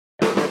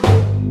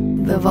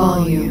the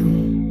volume.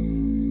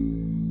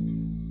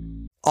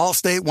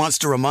 Allstate wants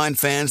to remind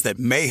fans that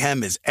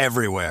mayhem is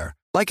everywhere,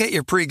 like at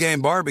your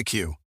pregame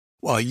barbecue.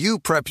 While you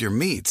prep your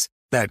meats,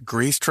 that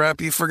grease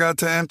trap you forgot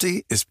to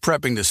empty is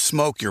prepping to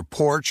smoke your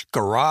porch,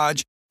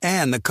 garage,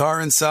 and the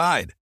car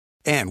inside.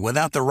 And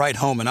without the right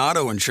home and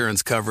auto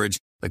insurance coverage,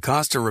 the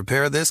cost to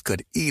repair this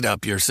could eat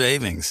up your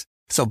savings.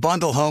 So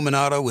bundle home and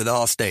auto with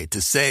Allstate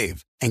to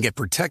save and get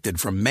protected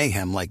from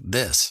mayhem like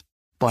this.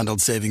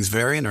 Bundled savings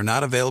vary and are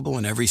not available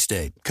in every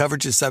state.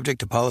 Coverage is subject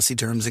to policy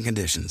terms and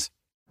conditions.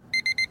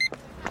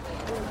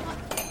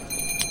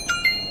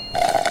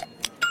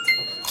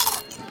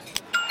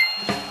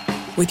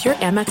 With your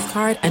Amex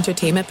card,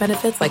 entertainment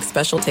benefits like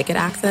special ticket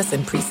access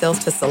and pre-sales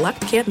to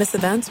select can't-miss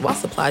events while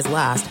supplies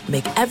last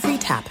make every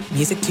tap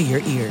music to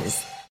your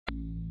ears.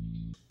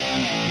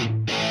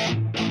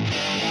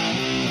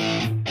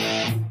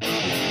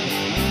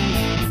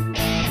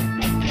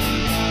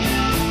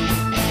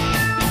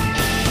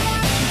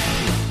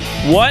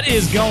 What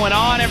is going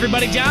on,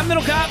 everybody? John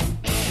Middlecoff,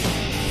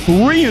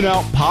 3 and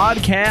Out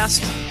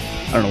podcast.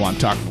 I don't know why I'm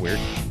talking weird,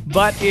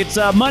 but it's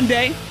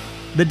Monday,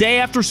 the day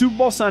after Super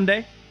Bowl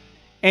Sunday,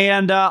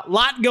 and a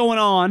lot going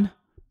on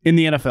in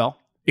the NFL.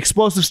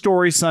 Explosive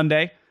stories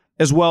Sunday,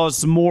 as well as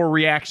some more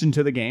reaction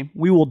to the game.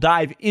 We will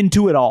dive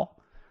into it all.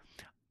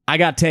 I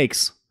got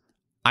takes.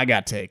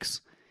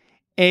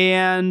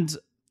 And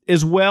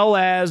as well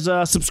as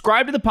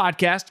subscribe to the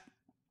podcast.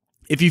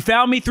 If you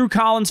found me through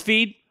Colin's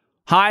feed,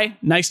 hi,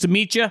 nice to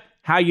meet you.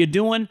 How you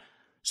doing?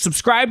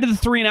 Subscribe to the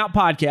 3 and Out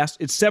podcast.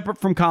 It's separate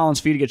from Colin's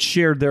feed. It gets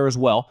shared there as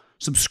well.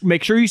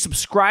 Make sure you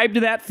subscribe to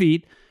that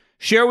feed.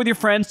 Share with your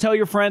friends. Tell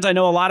your friends. I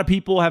know a lot of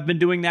people have been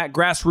doing that.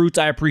 Grassroots,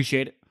 I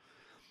appreciate it.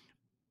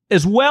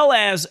 As well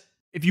as,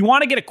 if you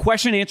want to get a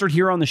question answered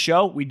here on the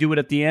show, we do it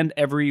at the end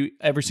every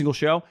single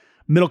show.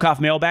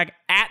 Middlecoff Mailbag,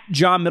 at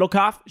John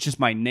Middlecoff, it's just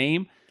my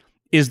name,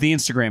 is the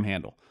Instagram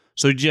handle.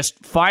 So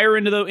just fire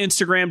into the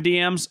Instagram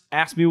DMs,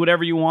 ask me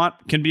whatever you want.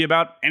 Can be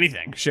about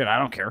anything. Shit, I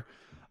don't care.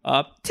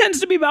 Tends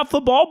to be about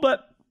football,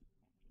 but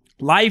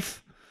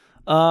life,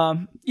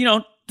 the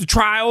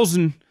trials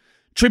and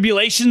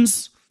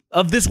tribulations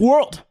of this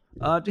world.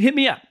 Hit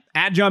me up.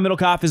 At John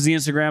Middlecoff is the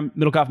Instagram,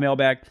 Middlecoff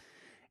Mailbag.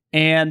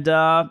 And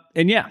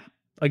yeah,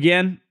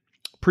 again,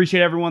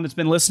 appreciate everyone that's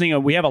been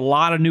listening. We have a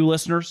lot of new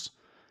listeners,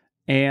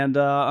 and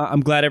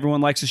I'm glad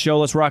everyone likes the show.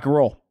 Let's rock and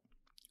roll.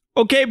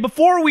 Okay,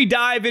 before we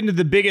dive into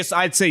the biggest,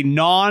 I'd say,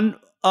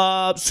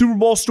 non-Super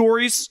Bowl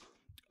stories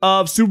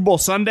of Super Bowl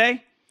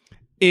Sunday,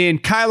 in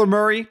Kyler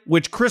Murray,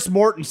 which Chris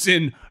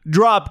Mortensen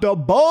dropped a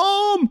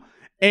bomb,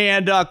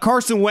 and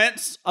Carson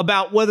Wentz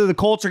about whether the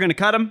Colts are going to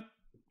cut him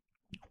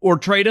or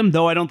trade him,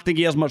 though I don't think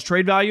he has much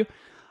trade value.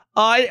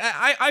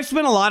 I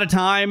spent a lot of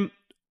time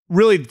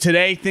really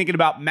today thinking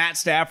about Matt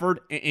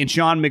Stafford and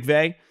Sean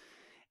McVay,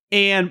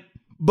 and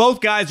both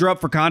guys are up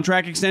for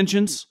contract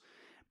extensions.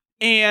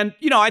 And,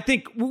 I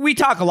think we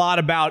talk a lot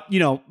about,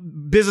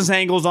 business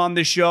angles on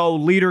this show,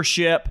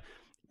 leadership.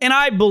 And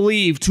I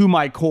believe to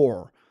my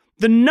core,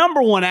 the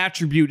number one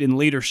attribute in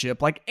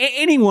leadership, like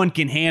anyone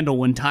can handle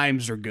when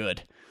times are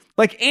good.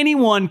 Like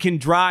anyone can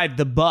drive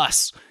the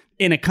bus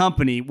in a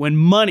company when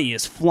money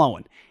is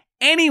flowing.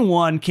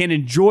 Anyone can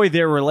enjoy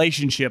their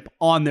relationship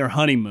on their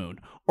honeymoon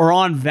or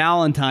on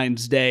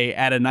Valentine's Day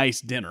at a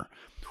nice dinner.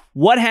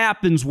 What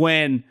happens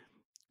when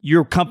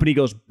your company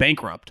goes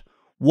bankrupt?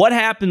 What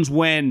happens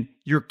when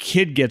your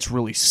kid gets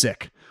really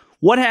sick?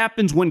 What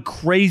happens when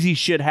crazy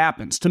shit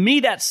happens? To me,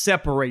 that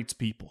separates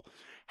people.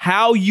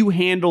 How you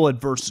handle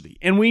adversity.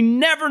 And we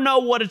never know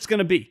what it's going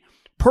to be,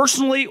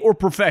 personally or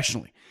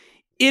professionally.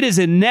 It is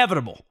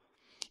inevitable.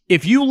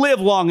 If you live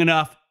long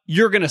enough,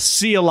 you're going to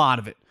see a lot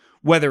of it.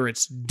 Whether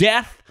it's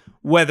death,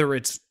 whether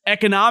it's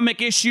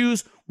economic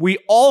issues, we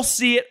all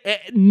see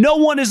it. No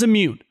one is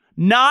immune.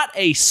 Not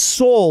a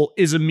soul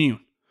is immune.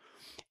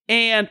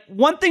 And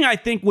one thing I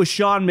think with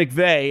Sean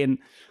McVay, and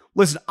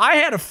listen, I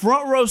had a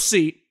front row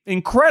seat,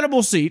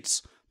 incredible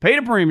seats, paid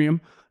a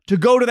premium, to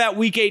go to that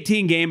Week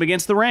 18 game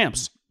against the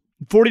Rams,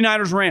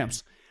 49ers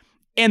Rams.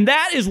 And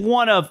that is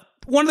one of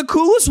the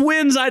coolest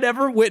wins I'd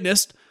ever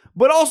witnessed,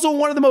 but also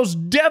one of the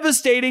most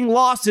devastating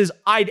losses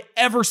I'd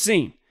ever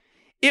seen.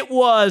 It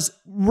was,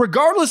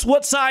 regardless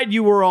what side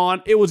you were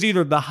on, it was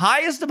either the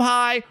highest of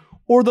high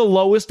or the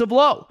lowest of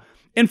low.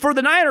 And for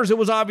the Niners, it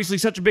was obviously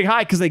such a big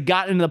high because they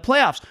got into the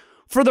playoffs.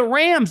 For the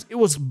Rams, it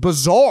was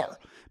bizarre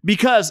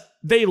because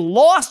they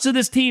lost to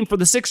this team for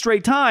the 6th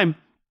straight time,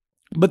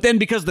 but then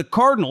because the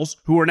Cardinals,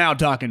 who are now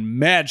talking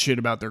mad shit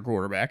about their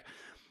quarterback,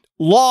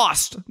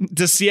 lost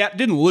to Seattle,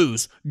 didn't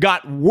lose,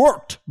 got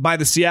worked by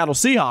the Seattle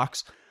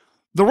Seahawks,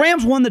 the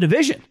Rams won the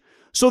division.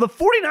 So the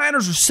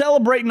 49ers are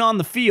celebrating on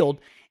the field,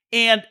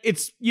 and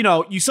it's,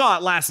 you saw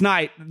it last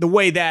night, the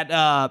way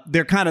that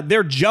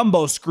their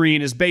jumbo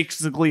screen is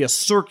basically a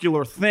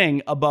circular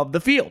thing above the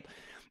field.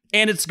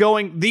 And it's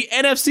going, the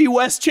NFC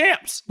West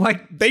champs.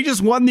 Like, they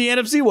just won the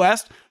NFC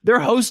West.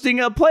 They're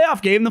hosting a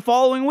playoff game the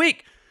following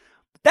week.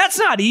 That's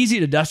not easy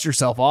to dust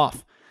yourself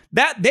off.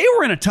 That they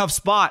were in a tough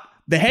spot,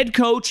 the head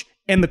coach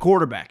and the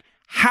quarterback.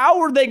 How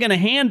are they going to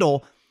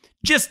handle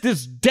Just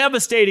this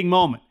devastating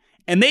moment.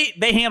 And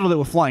they handled it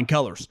with flying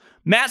colors.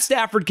 Matt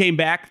Stafford came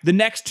back the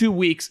next 2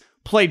 weeks,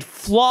 played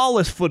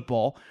flawless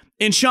football,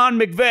 and Sean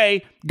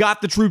McVay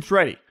got the troops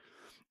ready.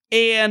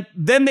 And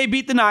then they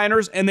beat the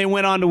Niners, and they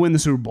went on to win the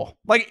Super Bowl.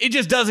 Like, it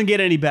just doesn't get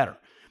any better.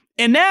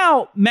 And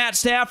now Matt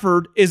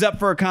Stafford is up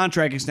for a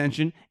contract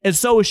extension, and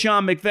so is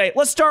Sean McVay.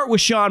 Let's start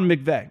with Sean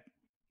McVay.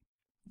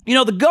 You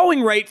know, the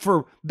going rate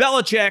for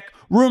Belichick,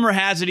 rumor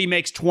has it he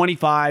makes $20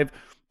 to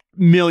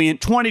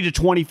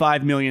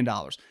 $25 million.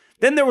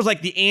 Then there was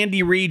like the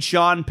Andy Reid,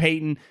 Sean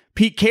Payton,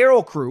 Pete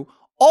Carroll crew,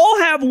 all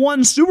have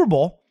won Super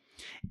Bowl,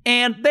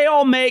 and they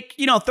all make,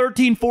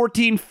 $13,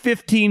 $14,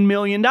 $15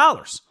 million.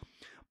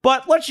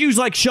 But let's use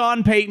like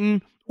Sean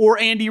Payton or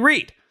Andy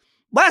Reid.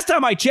 Last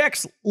time I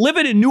checked,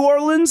 living in New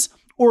Orleans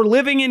or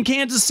living in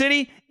Kansas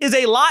City is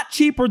a lot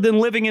cheaper than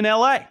living in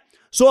LA.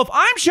 So if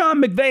I'm Sean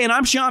McVay and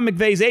I'm Sean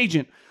McVay's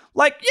agent,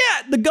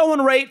 the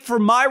going rate for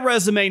my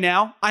resume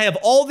now, I have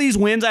all these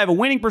wins. I have a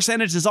winning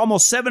percentage that's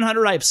almost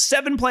 700. I have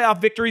 7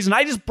 playoff victories, and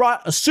I just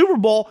brought a Super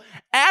Bowl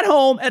at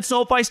home at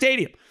SoFi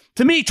Stadium.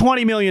 To me,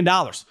 $20 million.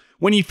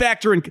 When you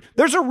factor in,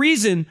 there's a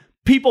reason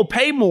people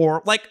pay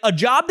more. Like a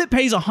job that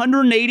pays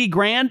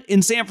 $180,000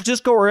 in San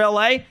Francisco or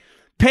LA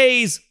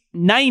pays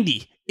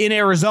 $90,000 in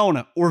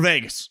Arizona or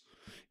Vegas.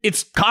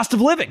 It's cost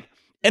of living.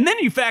 And then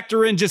you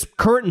factor in just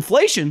current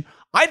inflation.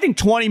 I think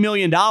 $20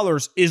 million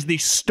is the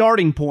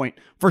starting point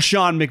for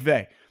Sean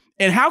McVay.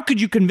 And how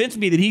could you convince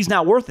me that he's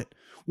not worth it?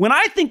 When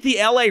I think the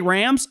LA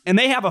Rams and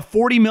they have a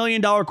 $40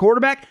 million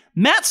quarterback,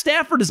 Matt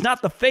Stafford is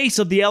not the face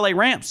of the LA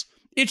Rams.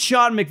 It's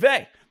Sean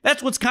McVay.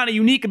 That's what's kind of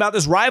unique about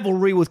this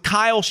rivalry with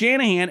Kyle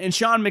Shanahan and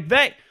Sean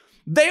McVay.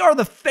 They are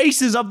the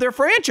faces of their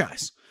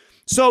franchise.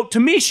 So to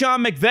me,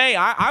 Sean McVay,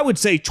 I would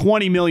say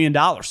 $20 million.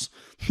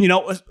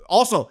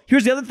 Also,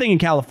 here's the other thing in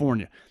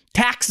California.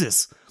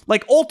 Taxes.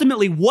 Like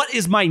ultimately, what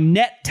is my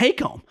net take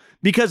home?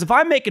 Because if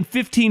I'm making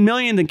 $15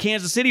 million in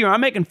Kansas City or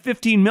I'm making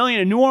 $15 million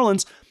in New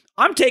Orleans,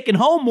 I'm taking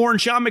home more than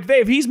Sean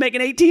McVay if he's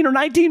making $18 or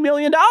 $19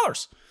 million.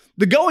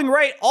 The going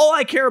rate, all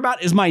I care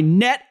about is my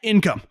net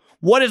income.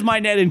 What is my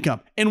net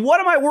income? And what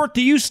am I worth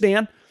to you,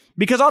 Stan?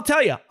 Because I'll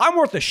tell you, I'm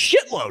worth a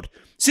shitload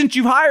since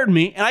you've hired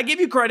me, and I give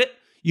you credit.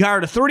 You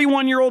hired a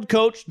 31-year-old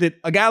coach that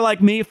a guy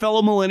like me, a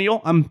fellow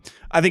millennial,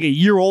 I think a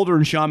year older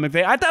than Sean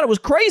McVay. I thought it was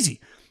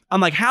crazy.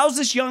 I'm like, how's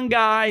this young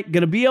guy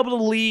going to be able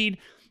to lead,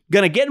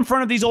 going to get in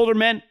front of these older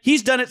men?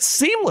 He's done it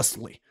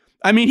seamlessly.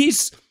 I mean,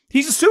 he's a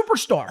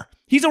superstar.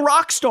 He's a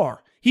rock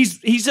star. He's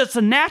just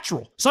a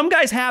natural. Some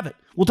guys have it.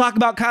 We'll talk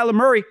about Kyler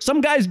Murray.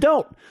 Some guys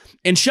don't.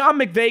 And Sean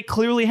McVay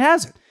clearly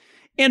has it.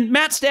 And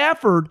Matt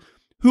Stafford,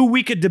 who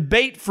we could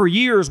debate for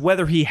years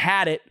whether he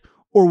had it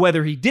or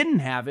whether he didn't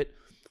have it,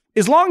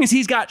 as long as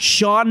he's got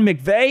Sean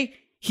McVay,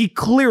 he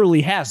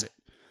clearly has it.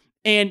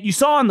 And you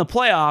saw in the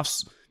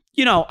playoffs,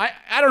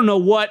 I don't know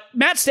what.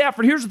 Matt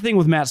Stafford, here's the thing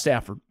with Matt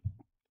Stafford.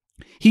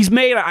 He's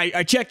made,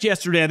 I checked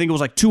yesterday, I think it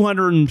was like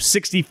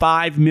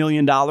 $265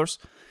 million.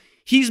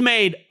 He's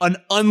made an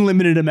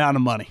unlimited amount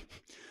of money.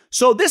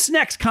 So this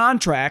next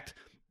contract,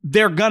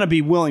 they're going to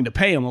be willing to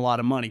pay him a lot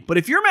of money. But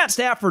if you're Matt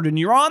Stafford and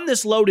you're on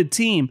this loaded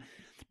team,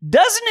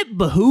 doesn't it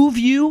behoove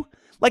you?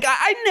 Like,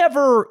 I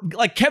never,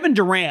 like Kevin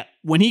Durant,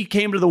 when he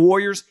came to the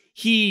Warriors,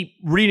 he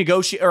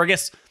renegotiated, or I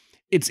guess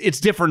it's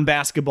different in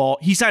basketball.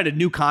 He signed a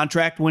new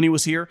contract when he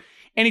was here,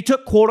 and he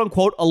took, quote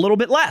unquote, a little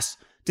bit less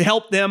to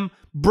help them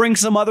bring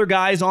some other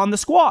guys on the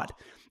squad.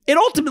 And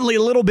ultimately,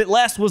 a little bit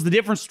less was the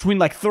difference between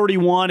like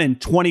 31 and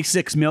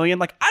 26 million.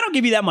 Like, I don't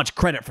give you that much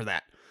credit for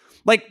that.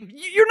 Like,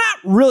 you're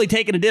not really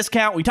taking a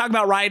discount. We talk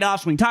about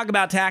write-offs, we talk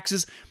about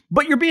taxes,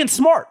 but you're being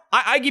smart.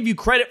 I give you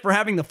credit for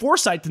having the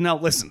foresight to know,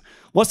 listen,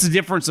 what's the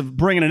difference of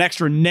bringing an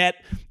extra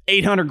net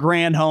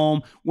 $800,000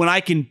 home when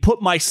I can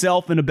put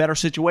myself in a better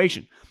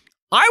situation?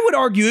 I would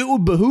argue it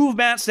would behoove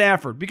Matt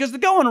Stafford because the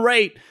going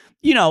rate,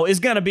 is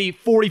going to be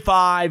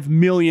 $45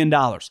 million.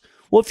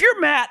 Well, if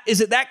you're Matt,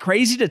 is it that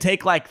crazy to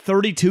take like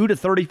 32 to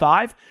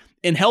 35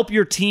 and help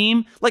your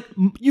team? Like,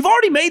 you've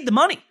already made the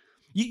money.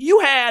 You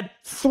had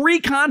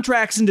 3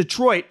 contracts in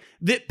Detroit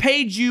that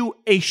paid you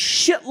a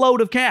shitload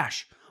of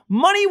cash.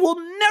 Money will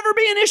never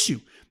be an issue.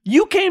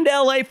 You came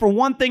to LA for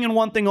one thing and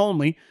one thing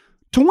only,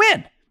 to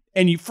win.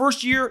 And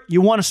first year,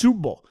 you won a Super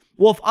Bowl.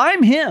 Well, if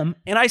I'm him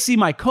and I see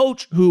my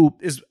coach, who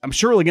is, I'm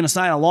surely going to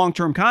sign a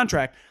long-term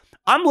contract,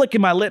 I'm licking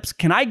my lips.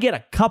 Can I get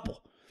a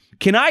couple?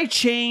 Can I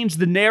change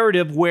the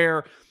narrative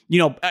where,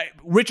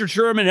 Richard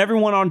Sherman and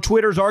everyone on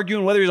Twitter is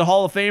arguing whether he's a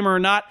Hall of Famer or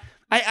not?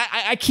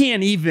 I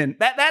can't even.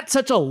 That's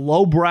such a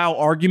lowbrow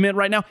argument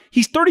right now.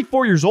 He's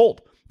 34 years old.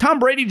 Tom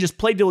Brady just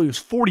played till he was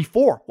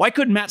 44. Why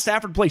couldn't Matt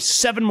Stafford play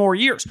 7 more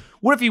years?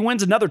 What if he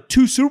wins another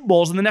 2 Super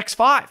Bowls in the next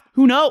 5?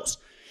 Who knows?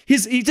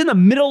 He's in the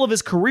middle of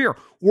his career.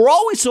 We're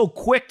always so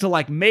quick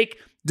to make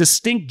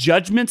distinct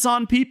judgments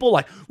on people.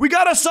 Like, we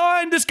got to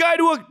sign this guy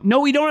to a... No,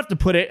 we don't have to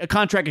put a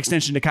contract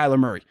extension to Kyler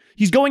Murray.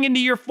 He's going into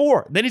year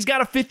 4. Then he's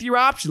got a 5th-year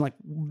option. Like,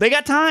 they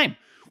got time.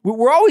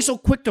 We're always so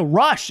quick to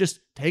rush. Just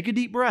take a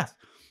deep breath.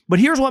 But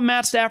here's what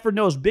Matt Stafford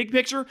knows. Big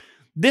picture,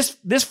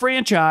 this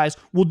franchise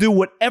will do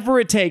whatever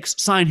it takes,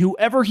 sign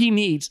whoever he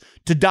needs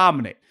to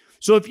dominate.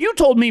 So if you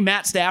told me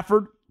Matt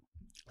Stafford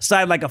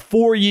signed like a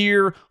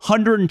 4-year,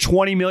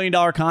 $120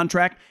 million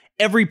contract,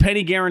 every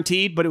penny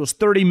guaranteed, but it was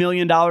 $30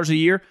 million a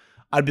year,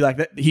 I'd be like,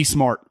 he's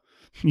smart.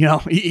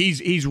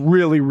 He's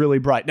really, really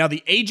bright. Now,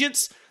 the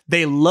agents,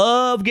 they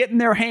love getting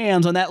their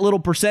hands on that little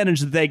percentage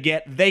that they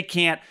get.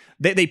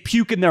 They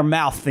puke in their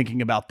mouth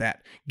thinking about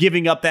that,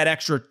 giving up that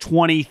extra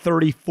 20,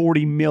 30,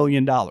 $40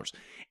 million.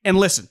 And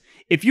listen,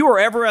 if you are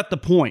ever at the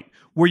point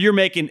where you're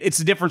making, it's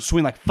the difference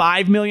between like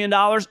 $5 million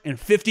and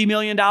 $50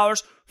 million,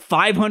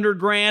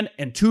 $500,000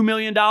 and $2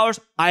 million,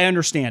 I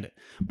understand it.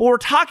 But we're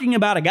talking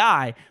about a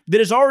guy that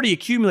has already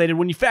accumulated,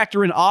 when you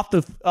factor in off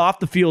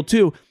the field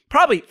too,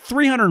 probably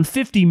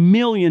 $350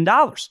 million.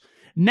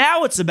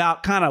 Now it's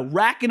about kind of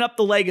racking up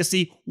the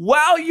legacy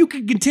while you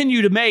can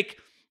continue to make,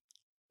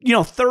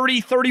 $30,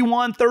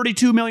 $31,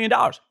 $32 million.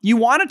 You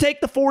want to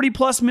take the $40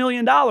 plus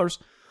million,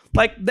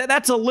 like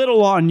that's a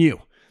little on you.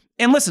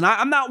 And listen,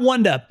 I'm not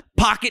one to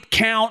pocket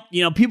count.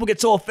 People get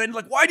so offended.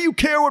 Like, why do you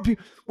care what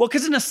people? Well,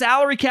 because in a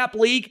salary cap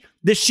league,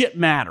 this shit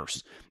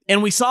matters.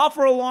 And we saw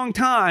for a long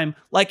time,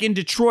 like in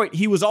Detroit,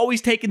 he was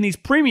always taking these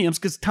premiums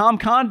because Tom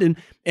Condon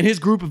and his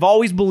group have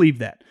always believed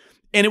that.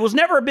 And it was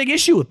never a big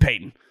issue with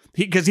Peyton.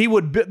 Because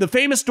the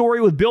famous story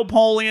with Bill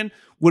Polian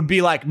would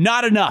be like,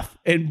 not enough,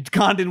 and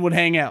Condon would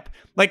hang up.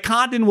 Like,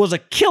 Condon was a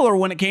killer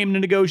when it came to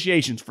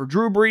negotiations for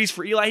Drew Brees,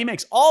 for Eli. He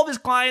makes all of his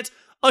clients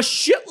a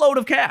shitload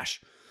of cash.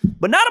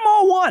 But not them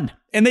all won,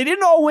 and they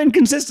didn't all win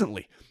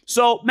consistently.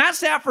 So Matt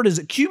Stafford has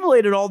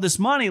accumulated all this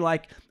money.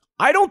 Like,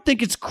 I don't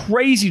think it's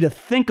crazy to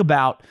think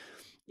about,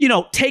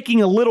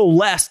 taking a little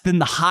less than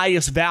the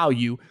highest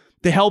value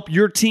to help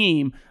your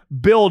team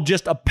build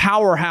just a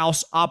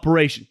powerhouse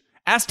operation.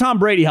 Ask Tom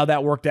Brady how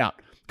that worked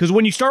out. Because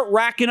when you start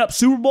racking up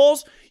Super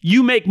Bowls,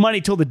 you make money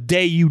till the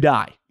day you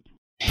die.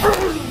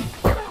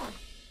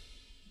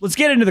 Let's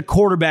get into the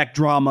quarterback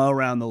drama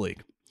around the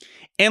league.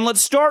 And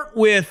let's start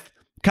with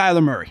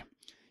Kyler Murray.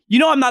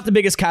 I'm not the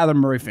biggest Kyler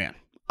Murray fan.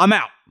 I'm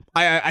out.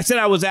 I said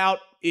I was out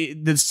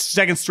the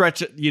second stretch,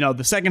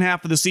 the second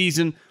half of the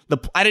season.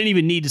 I didn't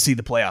even need to see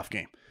the playoff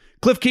game.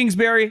 Cliff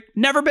Kingsbury,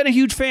 never been a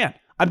huge fan.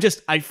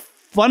 I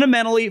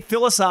fundamentally,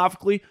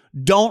 philosophically,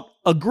 don't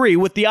agree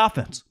with the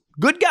offense.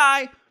 Good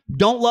guy,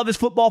 don't love his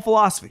football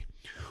philosophy.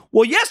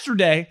 Well,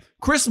 yesterday,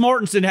 Chris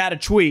Mortensen had a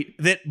tweet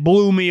that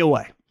blew me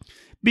away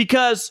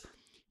because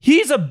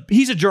he's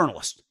a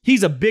journalist.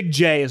 He's a big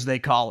J, as they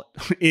call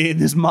it in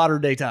this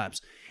modern day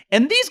times.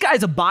 And these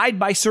guys abide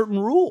by certain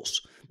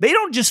rules. They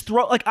don't just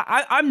throw, like,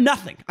 I'm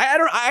nothing.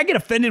 I get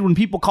offended when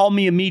people call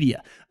me a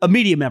media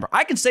member.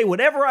 I can say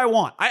whatever I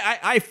want.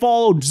 I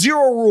follow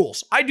zero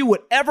rules. I do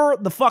whatever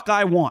the fuck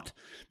I want.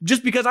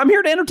 Just because I'm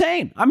here to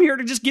entertain. I'm here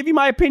to just give you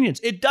my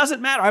opinions. It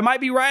doesn't matter. I might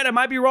be right. I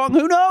might be wrong.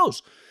 Who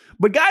knows?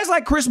 But guys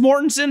like Chris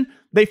Mortensen,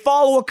 they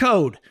follow a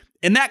code.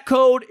 And that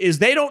code is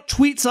they don't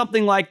tweet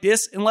something like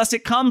this unless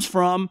it comes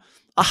from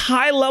a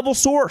high-level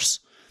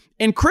source.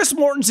 And Chris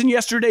Mortensen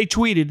yesterday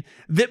tweeted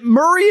that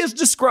Murray is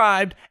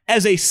described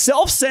as a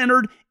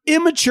self-centered,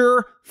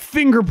 immature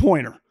finger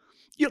pointer.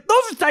 Those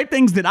are the type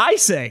things that I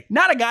say,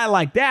 not a guy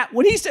like that.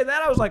 When he said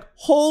that, I was like,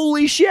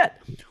 holy shit.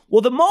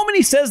 Well, the moment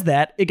he says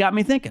that, it got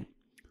me thinking.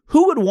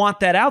 Who would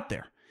want that out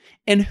there?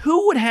 And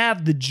who would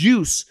have the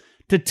juice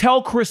to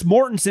tell Chris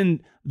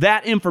Mortensen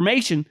that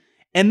information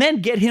and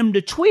then get him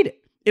to tweet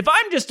it? If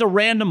I'm just a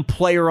random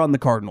player on the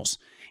Cardinals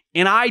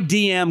and I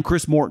DM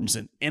Chris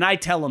Mortensen and I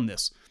tell him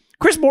this,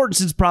 Chris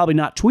Mortensen's probably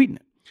not tweeting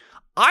it.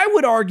 I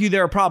would argue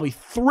there are probably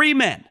 3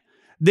 men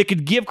that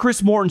could give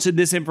Chris Mortensen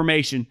this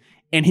information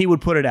and he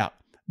would put it out.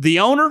 The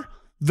owner,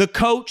 the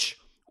coach,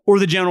 or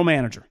the general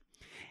manager.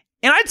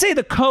 And I'd say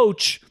the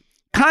coach,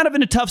 kind of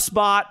in a tough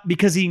spot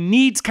because he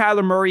needs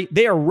Kyler Murray.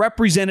 They are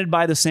represented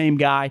by the same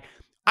guy.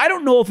 I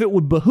don't know if it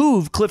would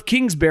behoove Cliff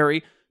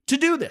Kingsbury to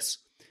do this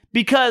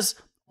because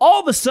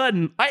all of a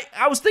sudden,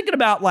 I was thinking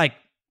about like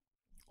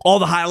all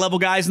the high-level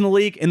guys in the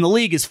league, and the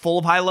league is full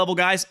of high-level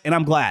guys, and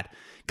I'm glad.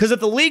 Because if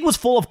the league was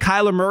full of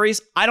Kyler Murrays,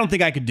 I don't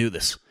think I could do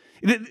this.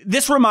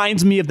 This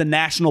reminds me of the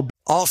National.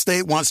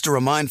 Allstate wants to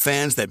remind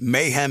fans that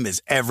mayhem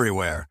is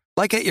everywhere,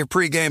 like at your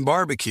pregame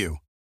barbecue.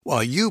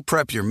 While you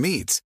prep your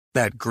meats,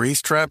 that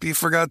grease trap you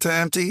forgot to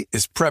empty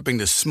is prepping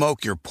to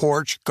smoke your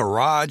porch,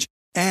 garage,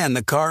 and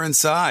the car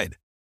inside.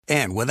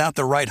 And without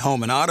the right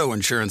home and auto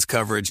insurance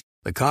coverage,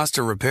 the cost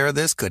to repair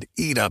this could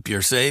eat up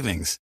your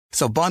savings.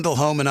 So bundle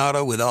home and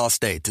auto with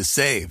Allstate to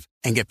save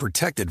and get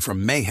protected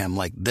from mayhem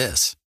like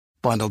this.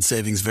 Bundled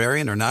savings vary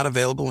and are not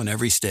available in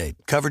every state.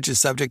 Coverage is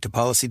subject to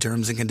policy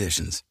terms and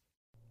conditions.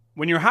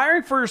 When you're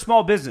hiring for your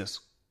small business,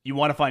 you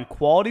want to find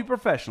quality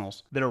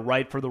professionals that are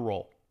right for the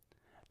role.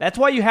 That's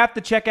why you have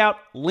to check out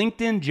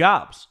LinkedIn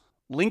Jobs.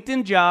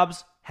 LinkedIn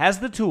Jobs has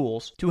the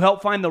tools to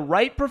help find the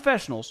right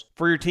professionals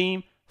for your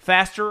team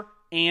faster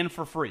and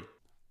for free.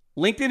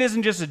 LinkedIn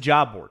isn't just a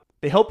job board.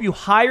 They help you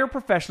hire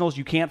professionals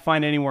you can't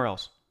find anywhere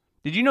else.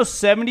 Did you know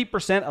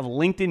 70% of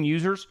LinkedIn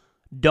users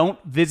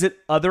don't visit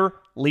other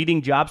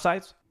leading job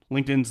sites?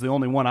 LinkedIn's the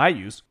only one I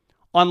use.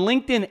 On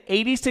LinkedIn,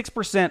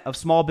 86% of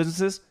small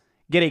businesses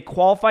get a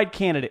qualified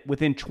candidate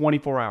within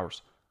 24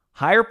 hours.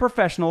 Hire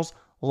professionals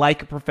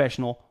like a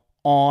professional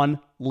on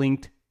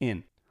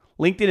LinkedIn.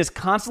 LinkedIn is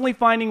constantly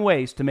finding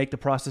ways to make the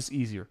process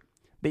easier.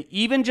 They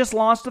even just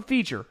launched a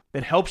feature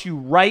that helps you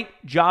write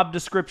job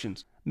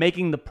descriptions,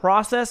 making the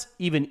process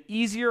even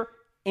easier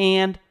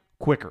and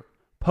quicker.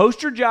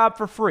 Post your job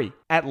for free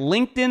at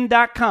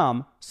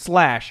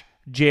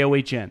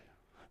linkedin.com/JOHN.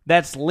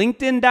 That's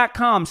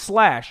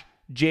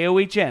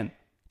linkedin.com/JOHN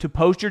to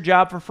post your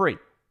job for free.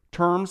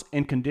 Terms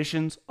and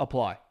conditions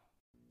apply.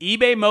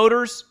 eBay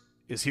Motors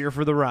is here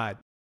for the ride.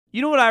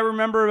 You know what I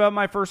remember about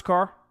my first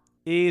car?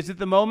 Is at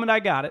the moment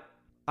I got it,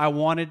 I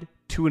wanted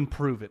to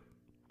improve it.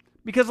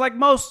 Because like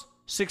most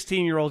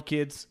 16-year-old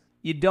kids,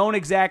 you don't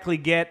exactly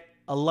get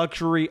a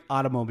luxury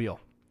automobile.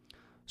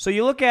 So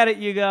you look at it,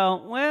 you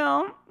go,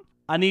 well,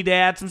 I need to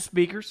add some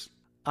speakers.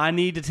 I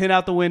need to tint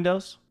out the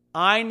windows.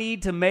 I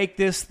need to make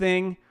this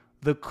thing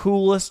the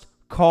coolest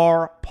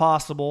car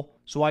possible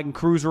so I can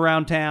cruise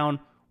around town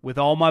with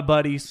all my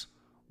buddies,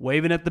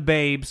 waving at the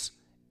babes,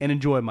 and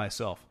enjoy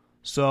myself.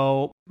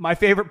 So my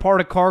favorite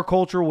part of car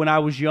culture when I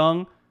was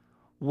young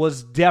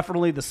was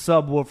definitely the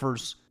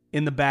subwoofers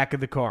in the back of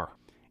the car.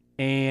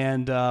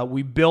 And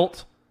we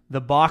built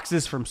the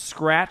boxes from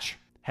scratch,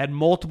 had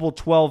multiple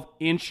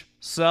 12-inch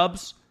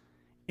subs,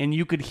 and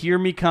you could hear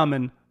me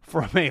coming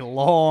from a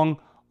long,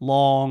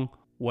 long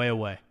way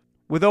away.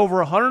 With over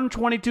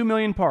 122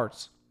 million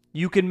parts,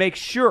 you can make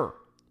sure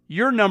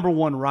your number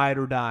one ride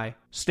or die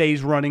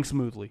stays running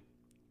smoothly.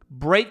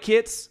 Brake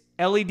kits,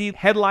 LED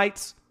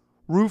headlights,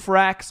 roof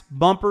racks,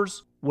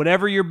 bumpers,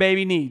 whatever your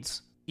baby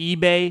needs,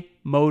 eBay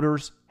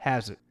Motors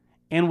has it.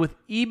 And with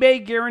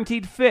eBay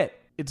Guaranteed Fit,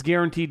 it's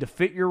guaranteed to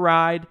fit your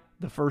ride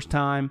the first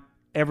time,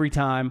 every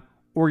time,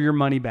 or your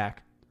money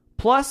back.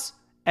 Plus,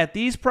 at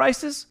these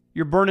prices,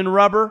 you're burning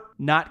rubber,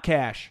 not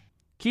cash.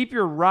 Keep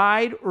your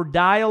ride or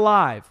die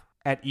alive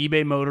at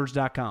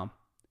ebaymotors.com.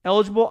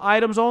 Eligible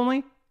items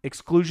only.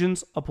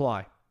 Exclusions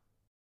apply.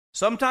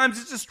 Sometimes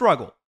it's a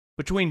struggle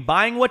between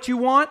buying what you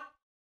want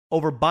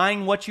over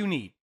buying what you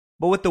need.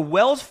 But with the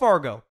Wells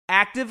Fargo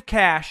Active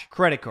Cash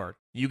credit card,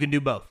 you can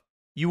do both.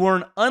 You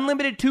earn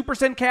unlimited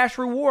 2% cash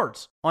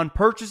rewards on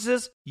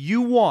purchases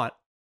you want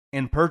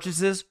and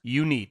purchases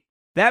you need.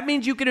 That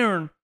means you can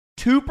earn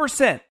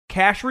 2%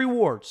 cash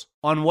rewards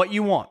on what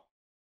you want,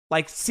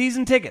 like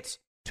season tickets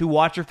to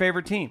watch your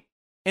favorite team,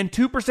 and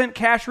 2%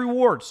 cash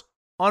rewards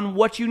on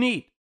what you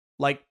need,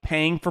 like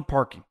paying for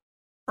parking.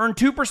 Earn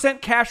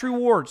 2% cash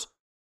rewards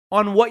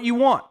on what you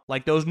want,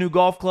 like those new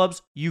golf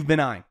clubs you've been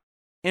eyeing,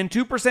 and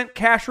 2%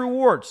 cash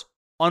rewards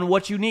on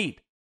what you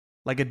need,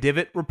 like a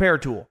divot repair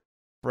tool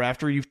for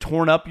after you've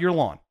torn up your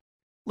lawn.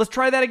 Let's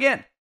try that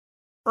again.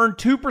 Earn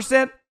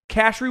 2%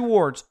 cash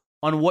rewards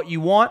on what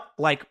you want,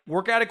 like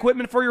workout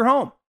equipment for your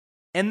home,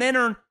 and then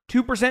earn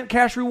 2%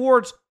 cash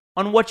rewards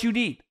on what you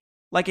need,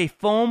 like a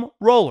foam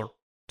roller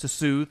to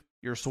soothe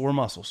your sore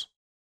muscles.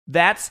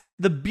 That's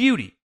the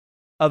beauty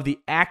of the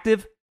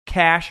Active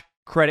Cash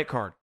credit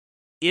card.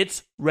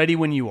 It's ready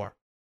when you are.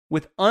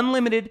 With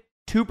unlimited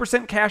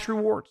 2% cash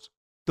rewards,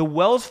 the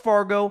Wells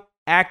Fargo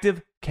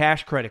Active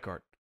Cash credit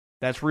card.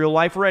 That's real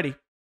life ready.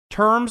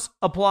 Terms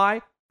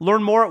apply.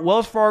 Learn more at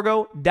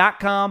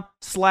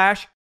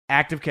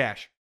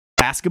wellsfargo.com/activecash.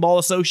 Basketball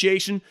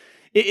Association,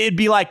 it'd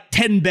be like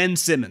 10 Ben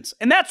Simmons.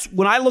 And that's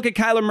when I look at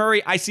Kyler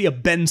Murray, I see a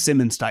Ben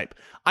Simmons type.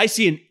 I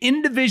see an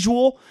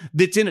individual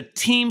that's in a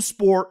team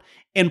sport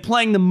and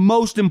playing the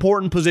most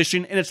important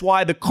position, and it's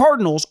why the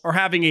Cardinals are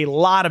having a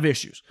lot of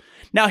issues.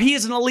 Now, he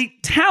is an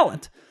elite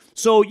talent,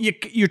 so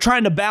you're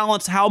trying to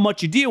balance how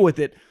much you deal with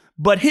it,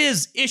 but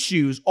his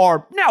issues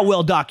are now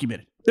well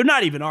documented. They're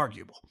not even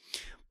arguable.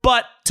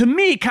 But to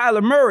me,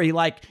 Kyler Murray,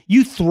 like,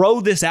 you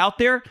throw this out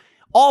there,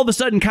 all of a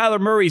sudden Kyler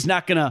Murray's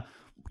not going to,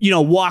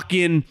 walk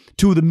in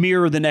to the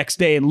mirror the next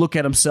day and look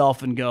at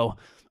himself and go,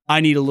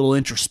 I need a little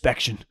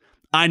introspection.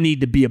 I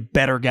need to be a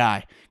better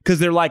guy. Because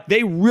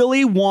they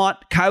really want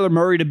Kyler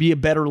Murray to be a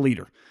better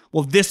leader.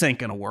 Well, this ain't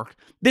going to work.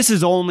 This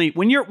is only,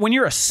 when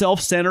you're a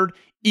self-centered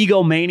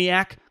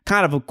egomaniac,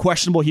 kind of a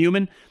questionable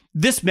human,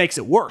 this makes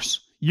it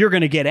worse. You're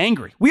going to get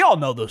angry. We all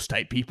know those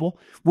type people.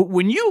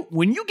 When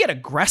you get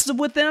aggressive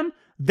with them,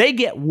 they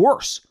get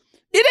worse.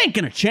 It ain't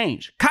going to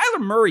change.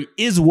 Kyler Murray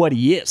is what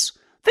he is.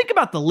 Think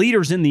about the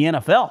leaders in the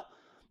NFL.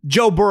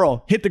 Joe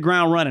Burrow hit the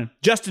ground running.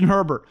 Justin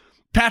Herbert,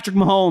 Patrick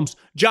Mahomes,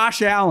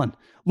 Josh Allen,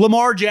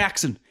 Lamar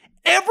Jackson.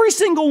 Every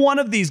single one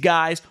of these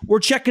guys were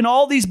checking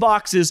all these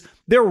boxes.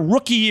 Their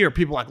rookie year,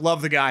 people are like,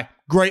 love the guy.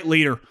 Great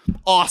leader.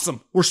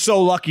 Awesome. We're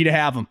so lucky to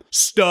have him.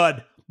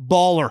 Stud.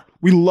 Baller.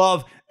 We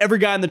love, every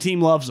guy on the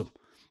team loves him.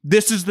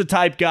 This is the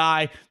type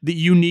guy that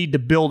you need to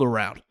build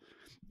around.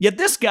 Yet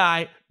this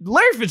guy,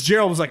 Larry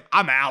Fitzgerald, was like,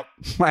 I'm out.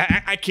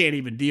 I can't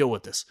even deal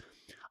with this.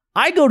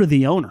 I go to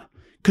the owner.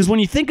 Because when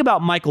you think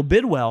about Michael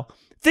Bidwell,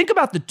 think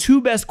about the two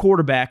best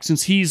quarterbacks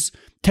since he's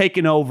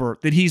taken over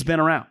that he's been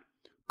around.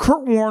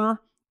 Kurt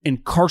Warner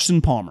and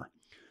Carson Palmer.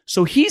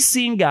 So he's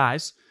seen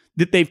guys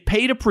that they've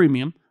paid a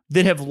premium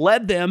that have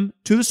led them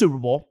to the Super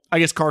Bowl. I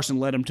guess Carson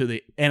led them to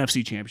the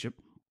NFC Championship.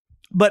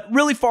 But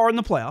really far in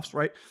the playoffs,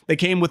 right? They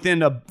came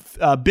within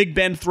a Big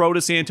Ben throw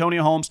to San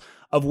Antonio Holmes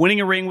of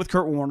winning a ring with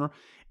Kurt Warner.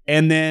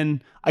 And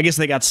then I guess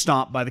they got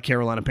stomped by the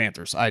Carolina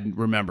Panthers. I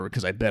remember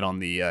because I bet on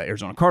the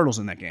Arizona Cardinals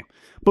in that game.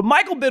 But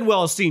Michael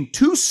Bidwell has seen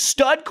 2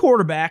 stud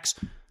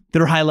quarterbacks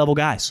that are high-level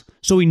guys,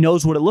 so he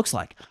knows what it looks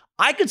like.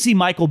 I could see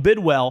Michael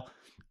Bidwell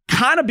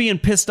kind of being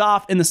pissed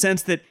off in the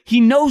sense that he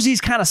knows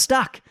he's kind of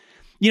stuck.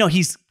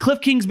 He's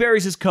Cliff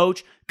Kingsbury's his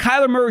coach.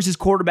 Kyler Murray's his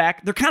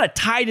quarterback. They're kind of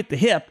tied at the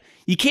hip.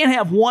 You can't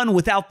have one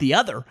without the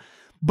other.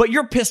 But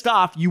you're pissed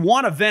off. You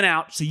want to vent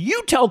out. So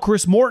you tell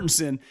Chris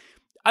Mortensen,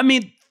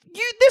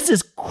 this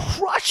is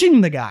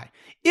crushing the guy.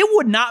 It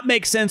would not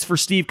make sense for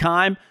Steve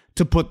Keim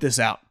to put this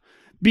out.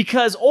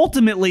 Because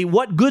ultimately,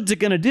 what good's it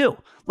going to do?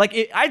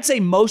 I'd say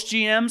most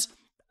GMs,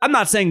 I'm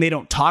not saying they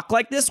don't talk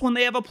like this when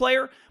they have a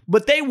player,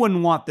 but they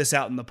wouldn't want this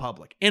out in the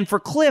public. And for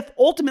Cliff,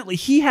 ultimately,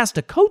 he has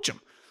to coach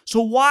him.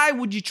 So why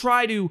would you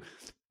try to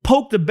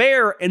poke the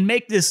bear and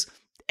make this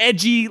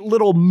edgy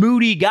little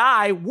moody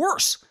guy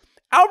worse?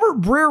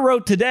 Albert Breer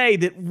wrote today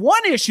that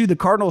one issue the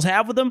Cardinals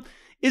have with him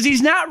is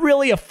he's not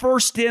really a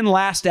first in,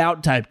 last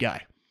out type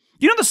guy.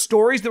 You know the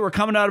stories that were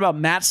coming out about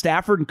Matt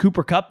Stafford and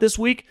Cooper Kupp this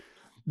week?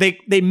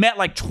 They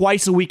met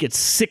twice a week at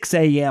 6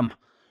 a.m.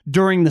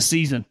 during the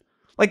season.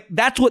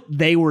 That's what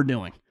they were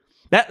doing.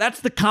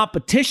 That's the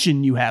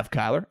competition you have,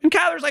 Kyler. And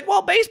Kyler's like,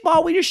 well,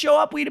 baseball, we just show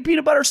up, we eat a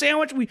peanut butter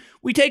sandwich,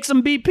 we take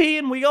some BP,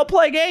 and we go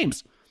play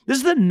games. This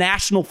is the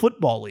National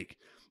Football League.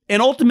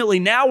 And ultimately,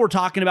 now we're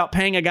talking about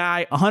paying a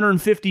guy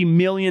 $150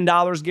 million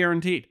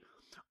guaranteed.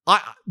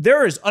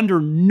 There is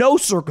under no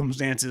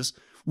circumstances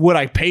would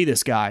I pay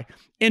this guy.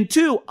 And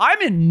 2,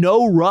 I'm in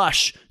no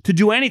rush to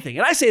do anything.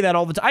 And I say that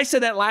all the time. I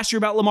said that last year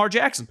about Lamar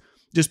Jackson.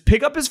 Just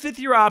pick up his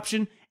 5th-year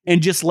option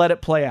and just let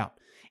it play out.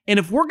 And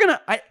if we're going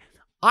to...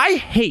 I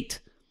hate,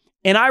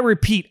 and I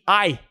repeat,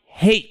 I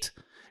hate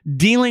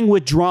dealing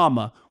with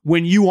drama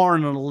when you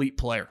aren't an elite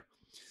player.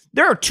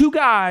 There are 2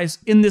 guys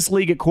in this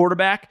league at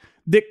quarterback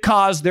that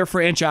cause their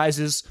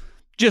franchises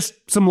just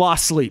some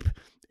lost sleep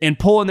and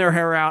pulling their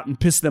hair out and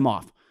piss them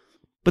off.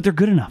 But they're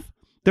good enough.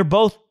 They're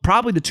both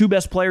probably the 2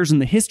 best players in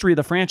the history of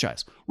the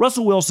franchise,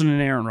 Russell Wilson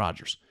and Aaron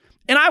Rodgers.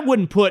 And I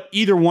wouldn't put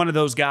either one of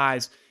those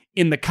guys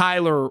in the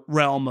Kyler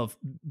realm of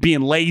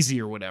being lazy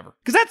or whatever.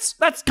 Because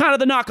that's kind of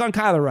the knock on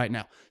Kyler right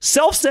now.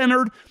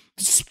 Self-centered,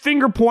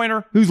 finger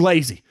pointer who's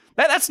lazy.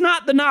 That's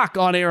not the knock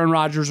on Aaron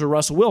Rodgers or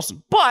Russell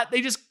Wilson. But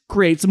they just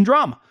create some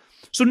drama.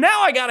 So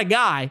now I got a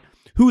guy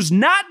who's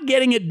not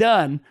getting it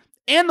done,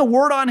 and the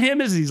word on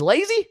him is he's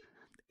lazy,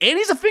 and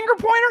he's a finger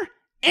pointer,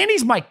 and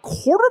he's my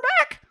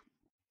quarterback.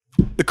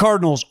 The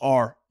Cardinals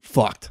are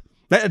fucked.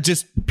 That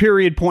just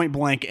period, point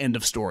blank, end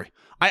of story.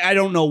 I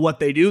don't know what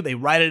they do. They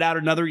ride it out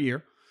another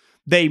year.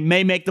 They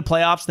may make the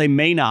playoffs, they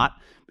may not,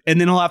 and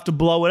then he'll have to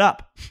blow it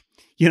up,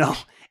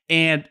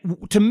 And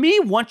to me,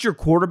 once your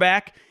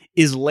quarterback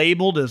is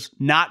labeled as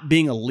not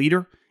being a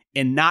leader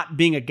and not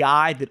being a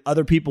guy that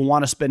other people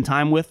want to spend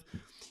time with,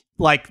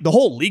 the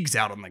whole league's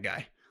out on the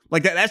guy.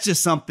 That's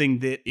just something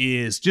that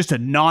is just a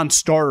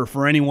non-starter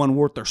for anyone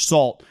worth their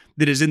salt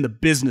that is in the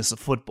business of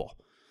football.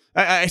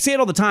 I say it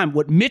all the time.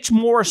 What Mitch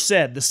Morris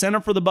said, the center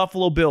for the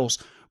Buffalo Bills,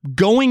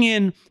 going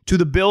into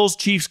the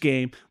Bills-Chiefs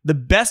game,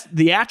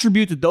 the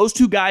attribute that those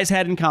 2 guys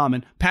had in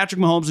common, Patrick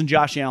Mahomes and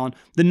Josh Allen,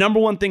 the number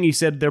one thing he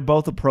said, they're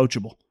both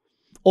approachable.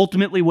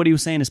 Ultimately, what he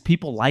was saying is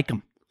people like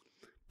him.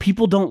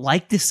 People don't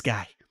like this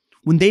guy.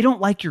 When they don't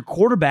like your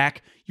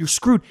quarterback, you're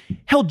screwed.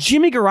 Hell,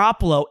 Jimmy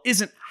Garoppolo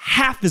isn't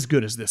half as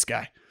good as this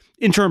guy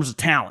in terms of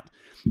talent.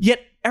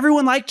 Yet,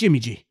 everyone liked Jimmy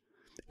G.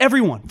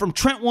 Everyone, from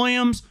Trent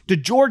Williams to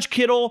George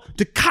Kittle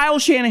to Kyle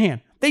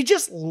Shanahan, they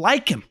just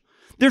like him.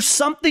 There's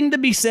something to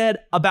be said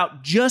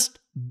about just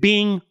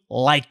being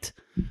liked.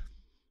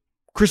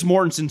 Chris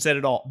Mortensen said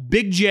it all.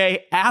 Big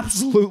J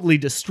absolutely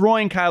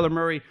destroying Kyler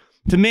Murray.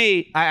 To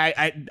me,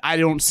 I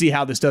don't see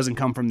how this doesn't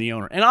come from the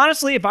owner. And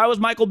honestly, if I was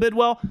Michael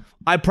Bidwell,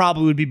 I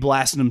probably would be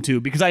blasting him too,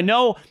 because I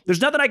know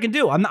there's nothing I can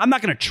do. I'm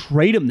not going to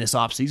trade him this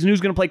offseason.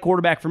 Who's going to play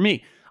quarterback for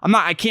me?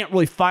 I can't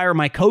really fire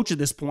my coach at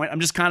this point.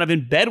 I'm just kind of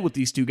in bed with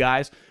these 2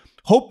 guys.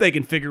 Hope they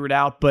can figure it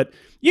out. But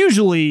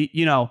usually,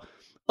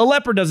 a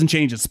leopard doesn't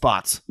change its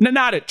spots.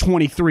 Not at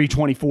 23,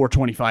 24,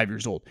 25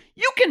 years old.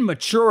 You can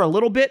mature a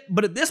little bit,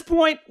 but at this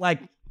point,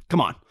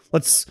 come on.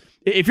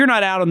 If you're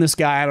not out on this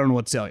guy, I don't know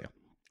what to tell you.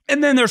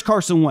 And then there's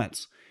Carson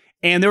Wentz.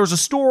 And there was a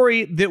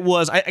story that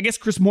was, I guess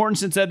Chris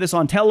Mortensen said this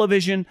on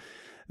television,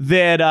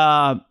 that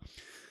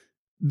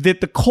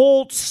the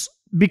Colts,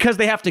 because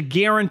they have to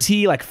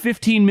guarantee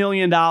 $15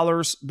 million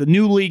the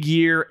new league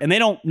year, and they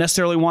don't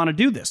necessarily want to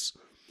do this.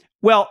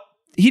 Well,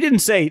 he didn't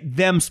say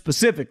them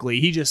specifically.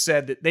 He just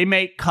said that they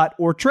may cut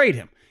or trade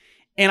him.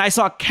 And I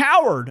saw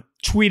Coward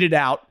tweeted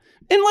out,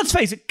 and let's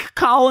face it,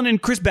 Colin and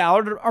Chris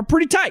Ballard are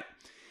pretty tight.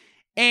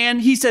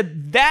 And he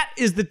said that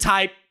is the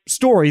type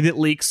story that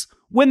leaks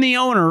when the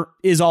owner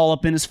is all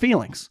up in his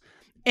feelings.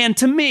 And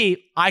to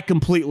me, I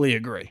completely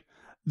agree.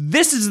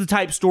 This is the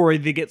type story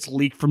that gets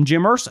leaked from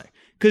Jim Irsay.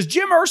 Because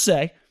Jim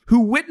Irsay,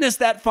 who witnessed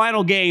that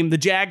final game, the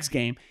Jags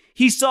game,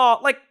 he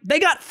saw, they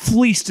got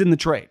fleeced in the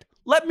trade.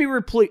 Let me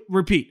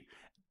repeat.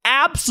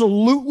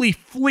 Absolutely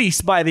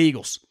fleeced by the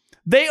Eagles.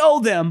 They owe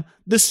them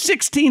the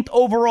 16th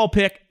overall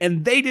pick,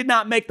 and they did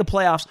not make the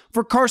playoffs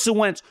for Carson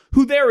Wentz,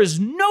 who there is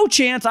no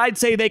chance I'd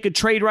say they could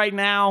trade right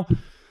now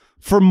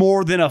for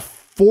more than a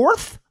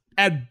fourth.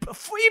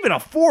 Even a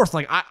fourth.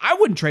 Like, I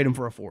wouldn't trade him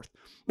for a fourth.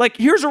 Like,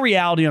 here's a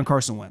reality on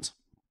Carson Wentz.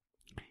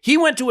 He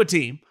went to a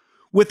team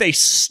with a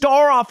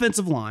star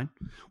offensive line,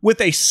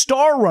 with a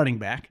star running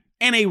back,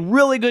 and a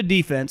really good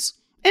defense,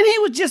 and he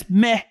was just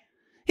meh.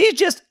 He's